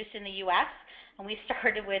introduced in the U.S., and we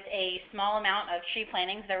started with a small amount of tree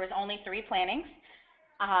plantings. There was only 3 plantings.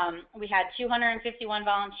 We had 251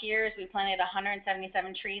 volunteers. We planted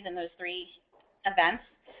 177 trees in those 3 events.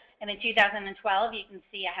 And in 2012, you can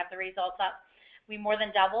see I have the results up. We more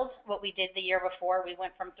than doubled what we did the year before. We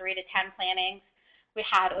went from 3 to 10 plantings. We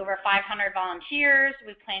had over 500 volunteers.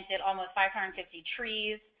 We planted almost 550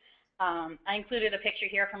 trees. I included a picture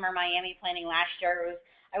here from our Miami planting last year.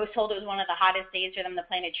 I was told it was one of the hottest days for them to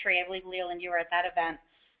plant a tree. I believe Leland, you were at that event.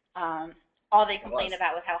 All they complained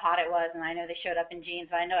about was how hot it was, and I know they showed up in jeans,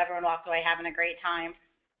 but I know everyone walked away having a great time.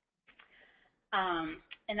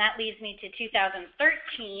 And that leads me to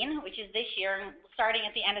 2013, which is this year. And starting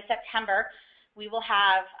at the end of September, we will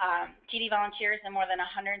have TD volunteers in more than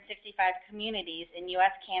 165 communities in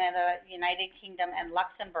U.S., Canada, United Kingdom, and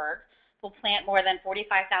Luxembourg. We'll plant more than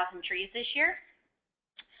 45,000 trees this year.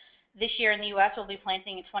 This year in the U.S., we'll be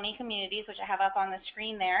planting in 20 communities, which I have up on the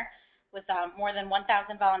screen there, with more than 1,000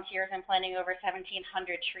 volunteers and planting over 1,700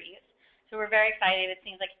 trees. So we're very excited. It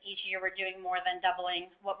seems like each year we're doing more than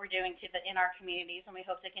doubling what we're doing in our communities, and we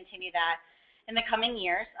hope to continue that in the coming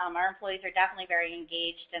years. Our employees are definitely very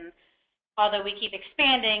engaged, and although we keep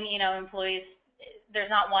expanding, employees, there's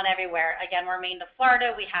not one everywhere. Again, we're Maine to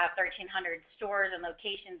Florida. We have 1,300 stores and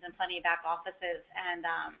locations and plenty of back offices, and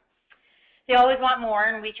they always want more,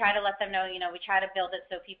 and we try to let them know, we try to build it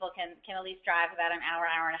so people can at least drive about an hour,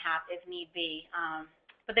 hour and a half if need be.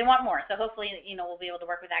 But they want more, so hopefully, we'll be able to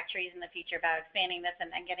work with Act Trees in the future about expanding this and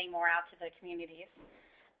getting more out to the communities.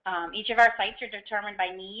 Each of our sites are determined by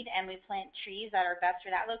need, and we plant trees that are best for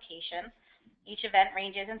that location. Each event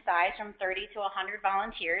ranges in size from 30 to 100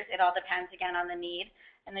 volunteers. It all depends, again, on the need.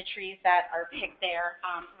 And the trees that are picked there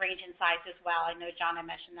range in size as well. I know John had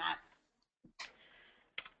mentioned that.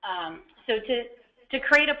 So to to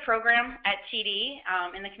create a program at TD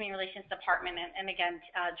in the Community Relations Department, and again,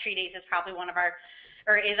 Tree Days is probably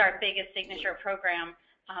is our biggest signature program.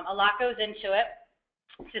 A lot goes into it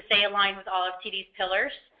to stay aligned with all of TD's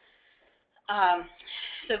pillars.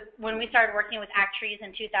 So when we started working with Act Trees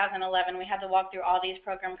in 2011, we had to walk through all these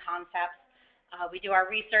program concepts. We do our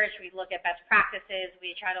research, we look at best practices,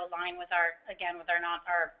 we try to align with our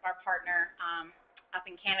partner up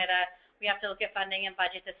in Canada. We have to look at funding and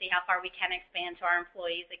budget to see how far we can expand to our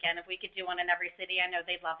employees. Again, if we could do one in every city, I know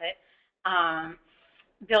they'd love it.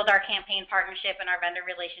 Build our campaign partnership and our vendor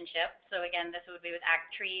relationship. So again, this would be with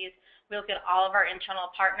Act Trees. We look at all of our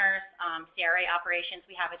internal partners, CRA operations.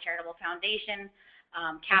 We have a charitable foundation.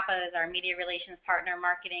 CAPA is our media relations partner,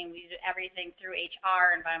 marketing. We do everything through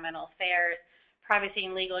HR, environmental affairs, privacy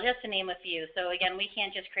and legal, just to name a few. So again, we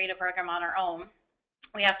can't just create a program on our own.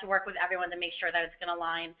 We have to work with everyone to make sure that it's going to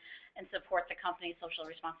align and support the company's social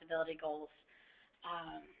responsibility goals.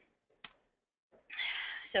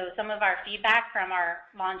 So some of our feedback from our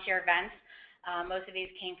volunteer events, most of these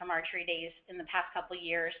came from our Tree Days in the past couple of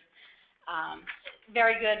years.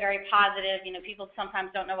 Very good, very positive. You know, people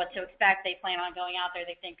sometimes don't know what to expect. They plan on going out there.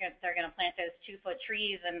 They think they're going to plant those 2-foot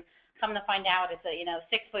trees, and come to find out it's a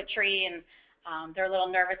 6-foot tree, and they're a little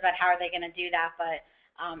nervous about how are they going to do that. But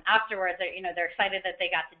afterwards, they're excited that they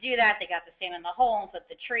got to do that. They got to stand in the hole and put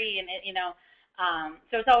the tree, and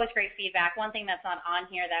so it's always great feedback. One thing that's not on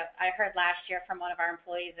here that I heard last year from one of our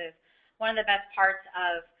employees is one of the best parts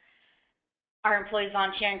of our employees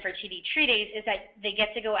volunteering for TD Tree Days is that they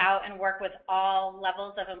get to go out and work with all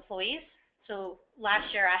levels of employees. So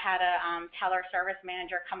last year I had a teller service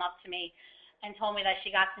manager come up to me and told me that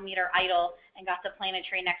she got to meet her idol and got to plant a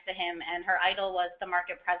tree next to him, and her idol was the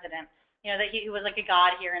market president. That he was like a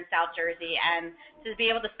god here in South Jersey, and to be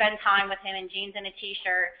able to spend time with him in jeans and a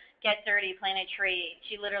t-shirt, get dirty, plant a tree,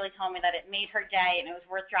 she literally told me that it made her day and it was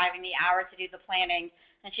worth driving the hour to do the planting,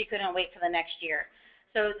 and she couldn't wait for the next year.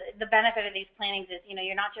 So the benefit of these plantings is,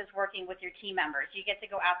 you're not just working with your team members. You get to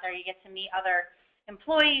go out there, you get to meet other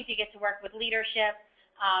employees, you get to work with leadership,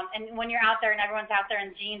 and when you're out there and everyone's out there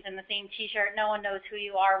in jeans and the same t-shirt, no one knows who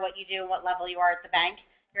you are, what you do, and what level you are at the bank.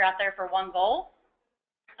 You're out there for one goal.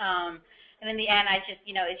 And in the end,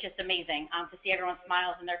 it's just amazing to see everyone's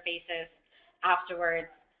smiles in their faces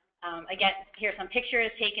afterwards. Again, here's some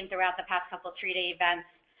pictures taken throughout the past couple of Tree Day events.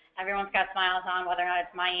 Everyone's got smiles on, whether or not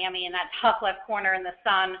it's Miami in that top left corner in the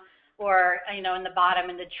sun, or in the bottom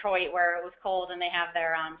in Detroit where it was cold and they have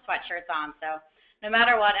their sweatshirts on. So no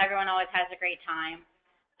matter what, everyone always has a great time.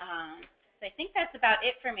 So I think that's about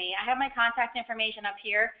it for me. I have my contact information up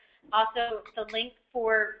here. Also, the link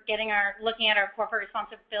for looking at our corporate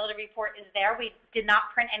responsibility report is there. We did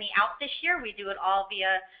not print any out this year. We do it all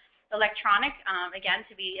via electronic. Again,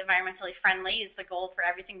 to be environmentally friendly is the goal for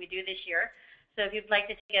everything we do this year. So if you'd like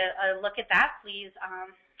to take a look at that, please,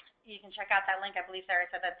 you can check out that link. I believe Sarah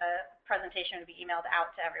said that the presentation would be emailed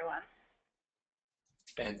out to everyone.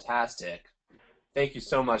 Fantastic. Thank you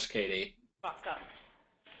so much, Katie. Welcome.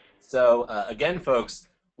 So again, folks,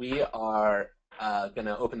 we are going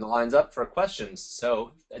to open the lines up for questions.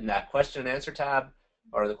 So in that question and answer tab,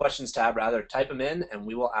 or the questions tab rather, type them in and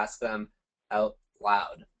we will ask them out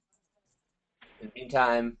loud. In the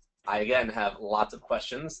meantime, I again have lots of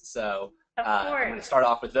questions, so I'm going to start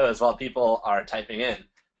off with those while people are typing in.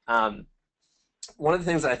 One of the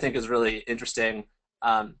things that I think is really interesting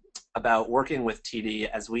about working with TD,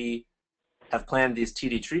 as we have planned these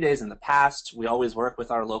TD Tree Days in the past, we always work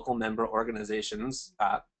with our local member organizations,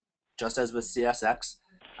 just as with CSX,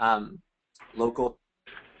 local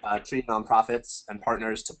tree nonprofits and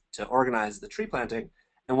partners to organize the tree planting.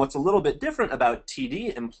 And what's a little bit different about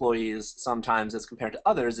TD employees sometimes as compared to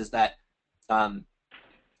others is that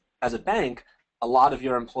as a bank, a lot of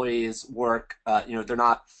your employees work, they're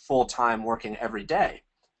not full-time working every day.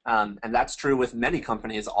 And that's true with many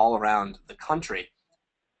companies all around the country.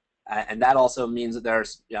 And that also means that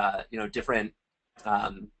there's, different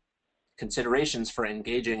considerations for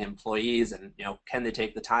engaging employees and, can they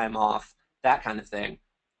take the time off, that kind of thing.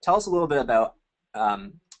 Tell us a little bit about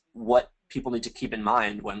what people need to keep in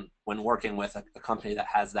mind when working with a company that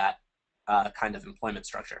has that kind of employment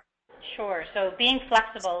structure. Sure. So being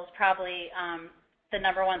flexible is probably the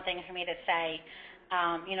number one thing for me to say.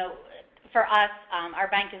 For us, our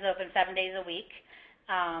bank is open 7 days a week.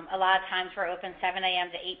 A lot of times we're open 7 a.m.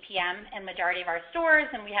 to 8 p.m. in majority of our stores,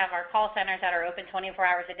 and we have our call centers that are open 24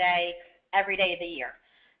 hours a day, every day of the year.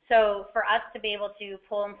 So for us to be able to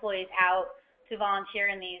pull employees out to volunteer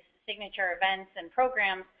in these signature events and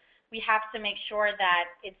programs, we have to make sure that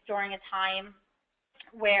it's during a time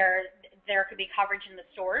where there could be coverage in the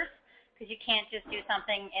stores, because you can't just do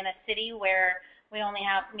something in a city where we only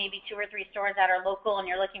have maybe 2 or 3 stores that are local and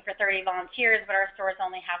you're looking for 30 volunteers, but our stores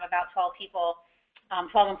only have about 12 people,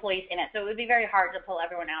 12 employees in it. So it would be very hard to pull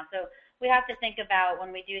everyone out. So we have to think about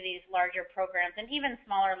when we do these larger programs and even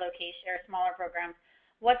smaller location or smaller programs,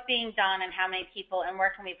 what's being done and how many people and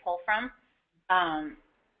where can we pull from.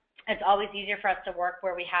 It's always easier for us to work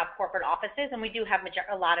where we have corporate offices, and we do have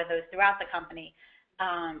a lot of those throughout the company.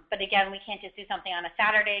 But again, we can't just do something on a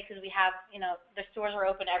Saturday because we have, the stores are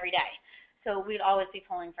open every day. So we'd always be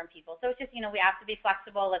pulling from people. So it's just, we have to be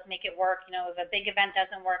flexible. Let's make it work. If a big event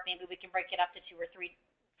doesn't work, maybe we can break it up to 2 or 3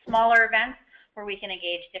 smaller events where we can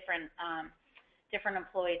engage different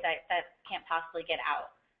employees that can't possibly get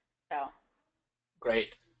out. So.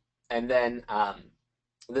 Great. And then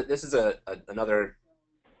this is another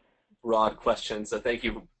broad question. So thank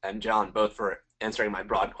you and John both for answering my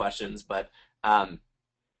broad questions. But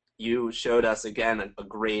you showed us again a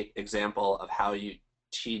great example of how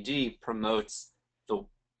TD promotes the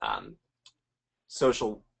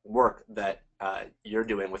social work that you're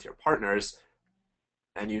doing with your partners,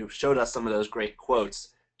 and you showed us some of those great quotes.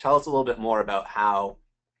 Tell us a little bit more about how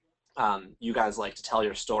you guys like to tell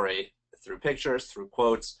your story through pictures, through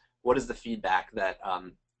quotes. What is the feedback that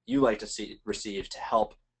you like to receive to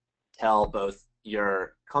help tell both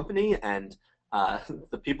your company and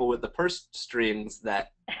the people with the purse strings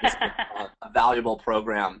that this is a valuable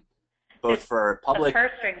program, both for public. The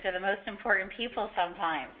purse strings are the most important people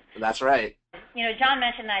sometimes. That's right. John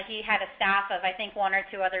mentioned that he had a staff of, I think, 1 or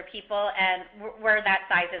 2 other people, and we're that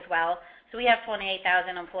size as well. So we have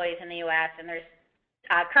 28,000 employees in the U.S., and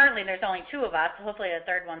currently there's only 2 of us, hopefully a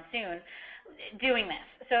 3rd one soon, doing this.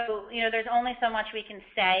 So, there's only so much we can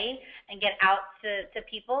say and get out to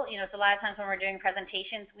people. So a lot of times when we're doing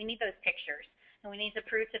presentations, we need those pictures. And we need to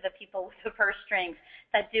prove to the people with the purse strings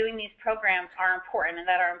that doing these programs are important and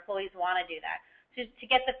that our employees want to do that. To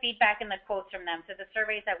get the feedback and the quotes from them. So the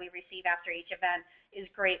surveys that we receive after each event is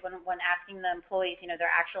great when asking the employees,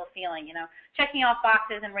 their actual feeling. Checking off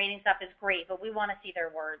boxes and rating stuff is great, but we want to see their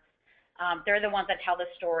words. They're the ones that tell the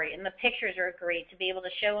story. And the pictures are great to be able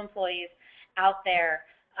to show employees out there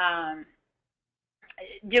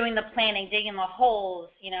doing the planning, digging the holes,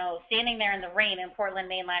 standing there in the rain in Portland,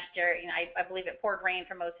 Maine last year. I believe it poured rain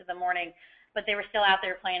for most of the morning, but they were still out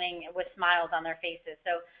there planning with smiles on their faces.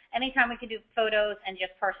 So anytime we can do photos and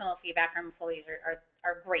just personal feedback from employees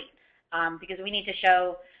are great, because we need to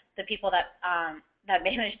show the people that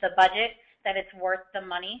manage the budget that it's worth the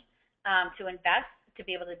money to invest to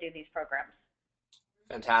be able to do these programs.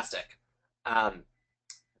 Fantastic. And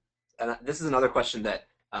this is another question that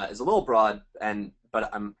is a little broad, but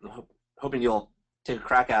I'm hoping you'll take a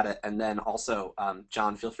crack at it, and then also,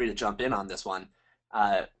 John, feel free to jump in on this one.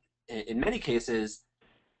 In many cases,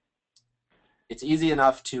 it's easy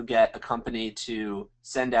enough to get a company to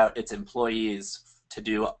send out its employees to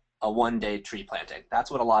do a one-day tree planting. That's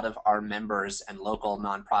what a lot of our members and local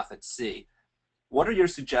nonprofits see. What are your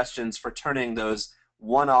suggestions for turning those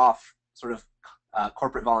one-off sort of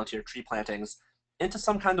corporate volunteer tree plantings into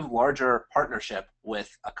some kind of larger partnership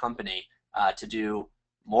with a company to do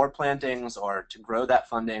more plantings or to grow that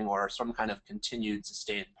funding or some kind of continued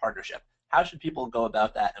sustained partnership? How should people go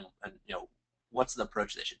about that, and what's the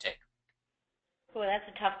approach they should take? Oh, that's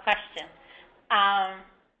a tough question. I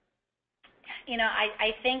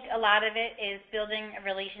think a lot of it is building a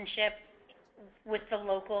relationship with the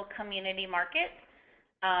local community market,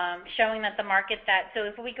 showing that the market so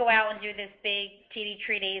if we go out and do this big TD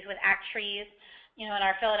Tree Days with Act Trees, in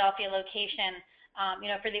our Philadelphia location,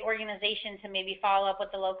 for the organization to maybe follow up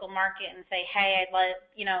with the local market and say, hey,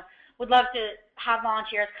 would love to have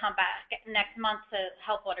volunteers come back next month to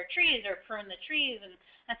help water trees or prune the trees and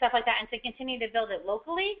stuff like that, and to continue to build it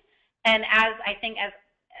locally. And as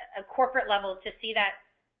a corporate level, to see that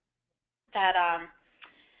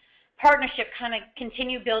partnership kind of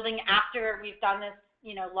continue building after we've done this,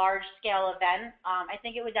 large scale event, I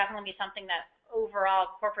think it would definitely be something that overall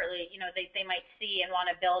corporately, they might see and want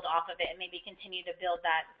to build off of it and maybe continue to build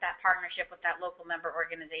that partnership with that local member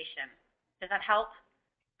organization. Does that help?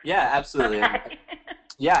 Yeah, absolutely. Okay.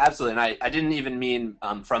 Yeah, absolutely. And I didn't even mean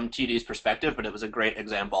from TD's perspective, but it was a great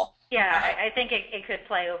example. Yeah, I think it could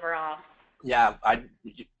play overall. Yeah, a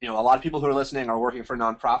lot of people who are listening are working for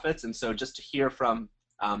nonprofits, and so just to hear from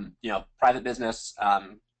private business,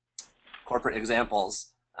 corporate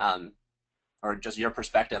examples, or just your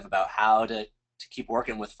perspective about how to keep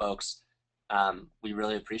working with folks, we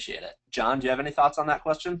really appreciate it. John, do you have any thoughts on that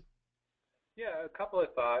question? Yeah, a couple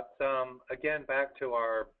of thoughts. Again, back to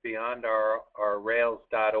our Beyond our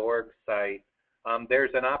Rails.org site,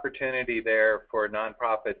 there's an opportunity there for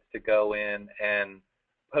nonprofits to go in and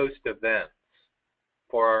post events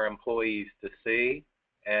for our employees to see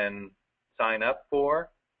and sign up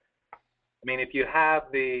for. I mean, if you have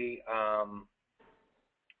the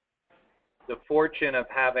fortune of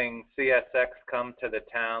having CSX come to the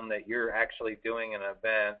town that you're actually doing an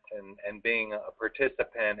event and being a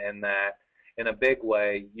participant in that in a big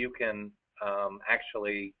way, you can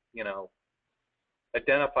actually, you know,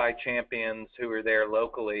 identify champions who are there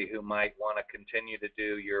locally who might want to continue to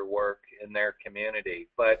do your work in their community.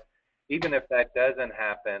 But even if that doesn't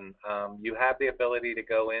happen, you have the ability to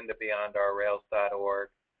go into beyondourrails.org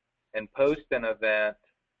and post an event.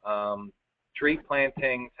 Tree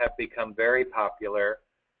plantings have become very popular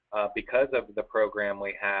because of the program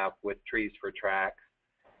we have with Trees for Tracks.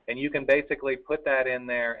 And you can basically put that in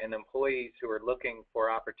there, and employees who are looking for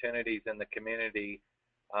opportunities in the community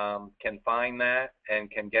can find that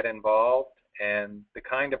and can get involved. And the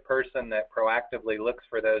kind of person that proactively looks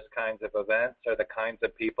for those kinds of events are the kinds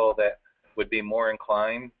of people that would be more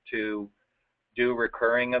inclined to do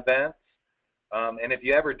recurring events. And if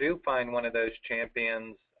you ever do find one of those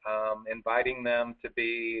champions, inviting them to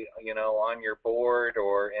be, you know, on your board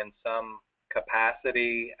or in some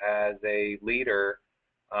capacity as a leader,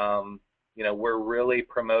 you know, we're really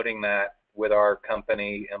promoting that with our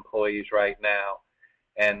company employees right now.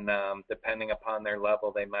 And depending upon their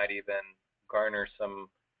level, they might even garner some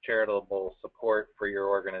charitable support for your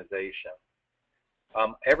organization.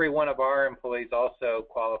 Every one of our employees also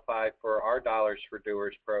qualified for our Dollars for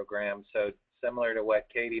Doers program. So similar to what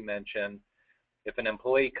Katie mentioned, if an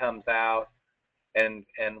employee comes out and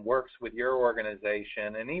works with your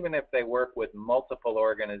organization, and even if they work with multiple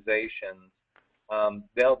organizations,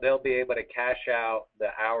 they'll be able to cash out the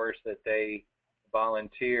hours that they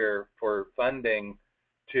volunteer for funding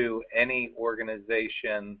to any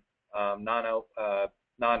organization, nonprofit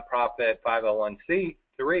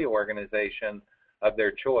 501c3 organization of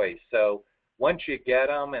their choice. So once you get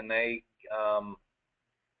them and they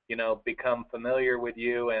you know, become familiar with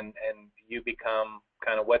you and you become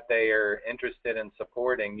kind of what they are interested in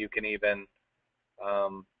supporting, you can even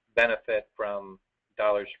benefit from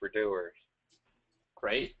Dollars for Doers.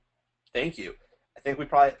 Great. Thank you. I think we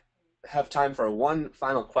probably have time for one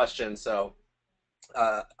final question, so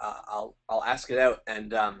I'll ask it out.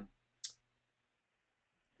 And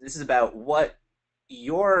this is about what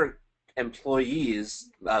your employees,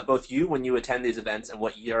 both you when you attend these events and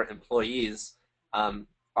what your employees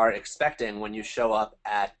are expecting when you show up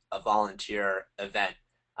at a volunteer event.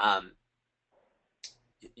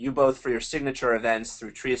 You both, for your signature events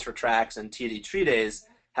through Trees for Tracks and TD Tree Days,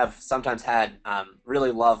 have sometimes had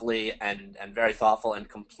really lovely and very thoughtful and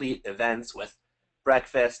complete events with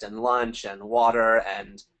breakfast and lunch and water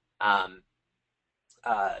and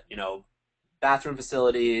you know, bathroom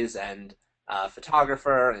facilities and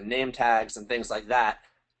photographer and name tags and things like that.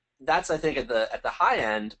 That's, I think, at the high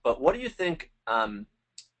end. But what do you think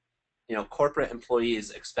you know, corporate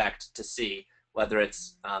employees expect to see? Whether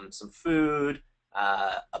it's some food,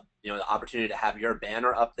 you know, the opportunity to have your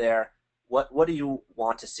banner up there. What do you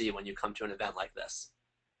want to see when you come to an event like this?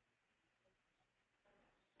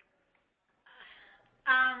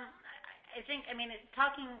 I think, I mean,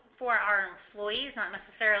 talking for our employees, not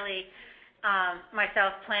necessarily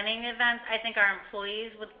myself planning events. I think our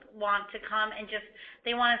employees would want to come and just,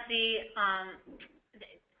 they want to see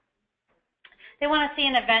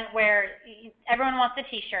an event where everyone wants a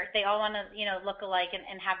T-shirt. They all want to, you know, look alike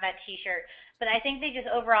and have that T-shirt. But I think they just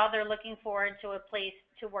overall, they're looking forward to a place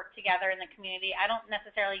to work together in the community. I don't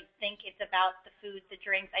necessarily think it's about the food, the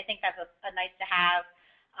drinks. I think that's a nice to have.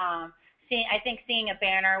 I think seeing a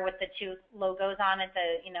banner with the two logos on it,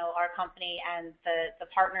 you know, our company and the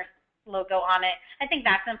partner logo on it, I think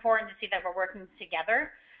that's important to see that we're working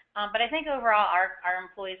together. But I think overall, our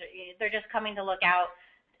employees, they're just coming to look out,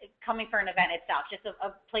 coming for an event itself, just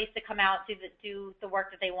a place to come out, do the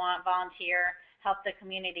work that they want, volunteer, help the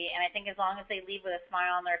community. And I think as long as they leave with a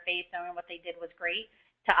smile on their face, knowing what they did was great,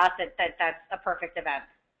 to us, that's a perfect event.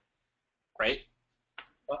 Great.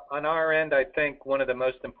 On our end, I think one of the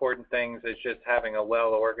most important things is just having a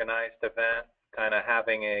well-organized event, kind of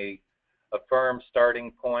having a firm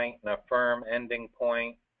starting point and a firm ending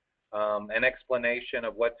point, an explanation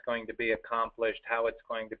of what's going to be accomplished, how it's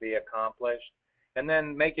going to be accomplished, and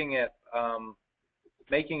then making it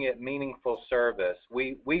meaningful service.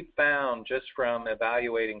 We found just from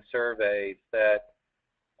evaluating surveys that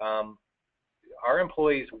our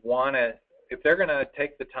employees want to, if they're going to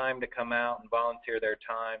take the time to come out and volunteer their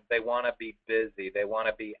time, they want to be busy, they want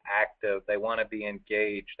to be active, they want to be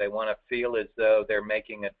engaged, they want to feel as though they're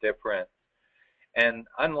making a difference. And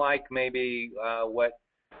unlike maybe what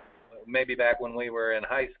maybe back when we were in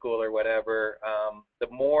high school or whatever, the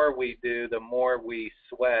more we do, the more we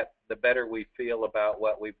sweat, the better we feel about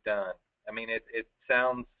what we've done. I mean, it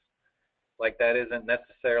sounds like that isn't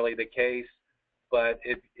necessarily the case, but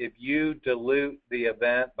if you dilute the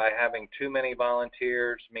event by having too many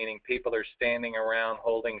volunteers, meaning people are standing around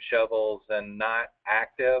holding shovels and not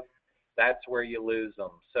active, that's where you lose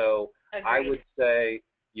them. So Agreed. I would say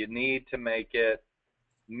you need to make it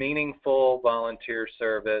meaningful volunteer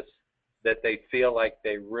service, that they feel like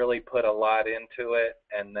they really put a lot into it,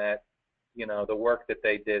 and that, you know, the work that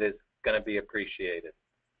they did is going to be appreciated.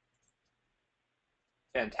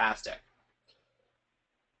 Fantastic.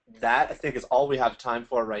 That, I think, is all we have time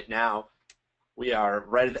for right now. We are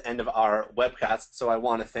right at the end of our webcast, so I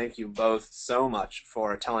want to thank you both so much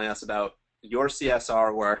for telling us about your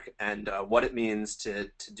CSR work and what it means to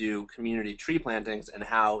do community tree plantings and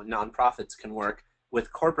how nonprofits can work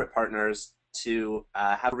with corporate partners to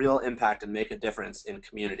have a real impact and make a difference in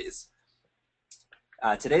communities.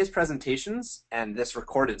 Today's presentations and this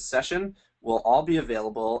recorded session will all be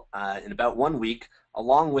available in about 1 week,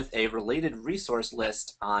 along with a related resource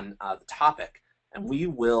list on the topic. And we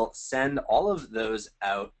will send all of those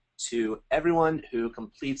out to everyone who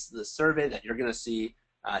completes the survey that you're going to see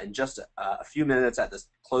in just a few minutes at the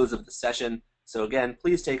close of the session. So again,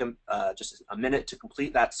 please take just a minute to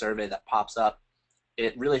complete that survey that pops up.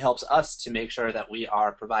 It really helps us to make sure that we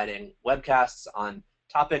are providing webcasts on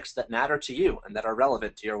topics that matter to you and that are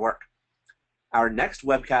relevant to your work. Our next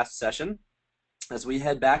webcast session, as we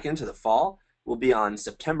head back into the fall, will be on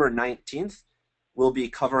September 19th. We'll be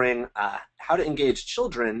covering how to engage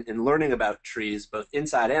children in learning about trees, both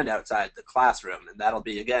inside and outside the classroom. And that'll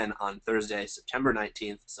be, again, on Thursday, September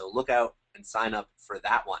 19th. So look out and sign up for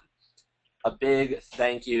that one. A big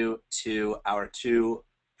thank you to our two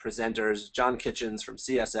presenters, John Kitchens from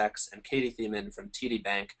CSX and Katie Thiemann from TD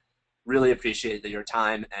Bank. Really appreciate your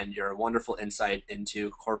time and your wonderful insight into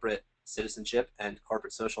corporate citizenship and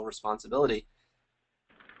corporate social responsibility.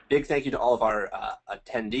 Big thank you to all of our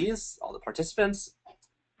attendees, all the participants.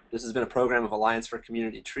 This has been a program of Alliance for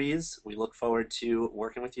Community Trees. We look forward to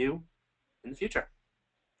working with you in the future.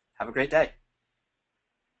 Have a great day.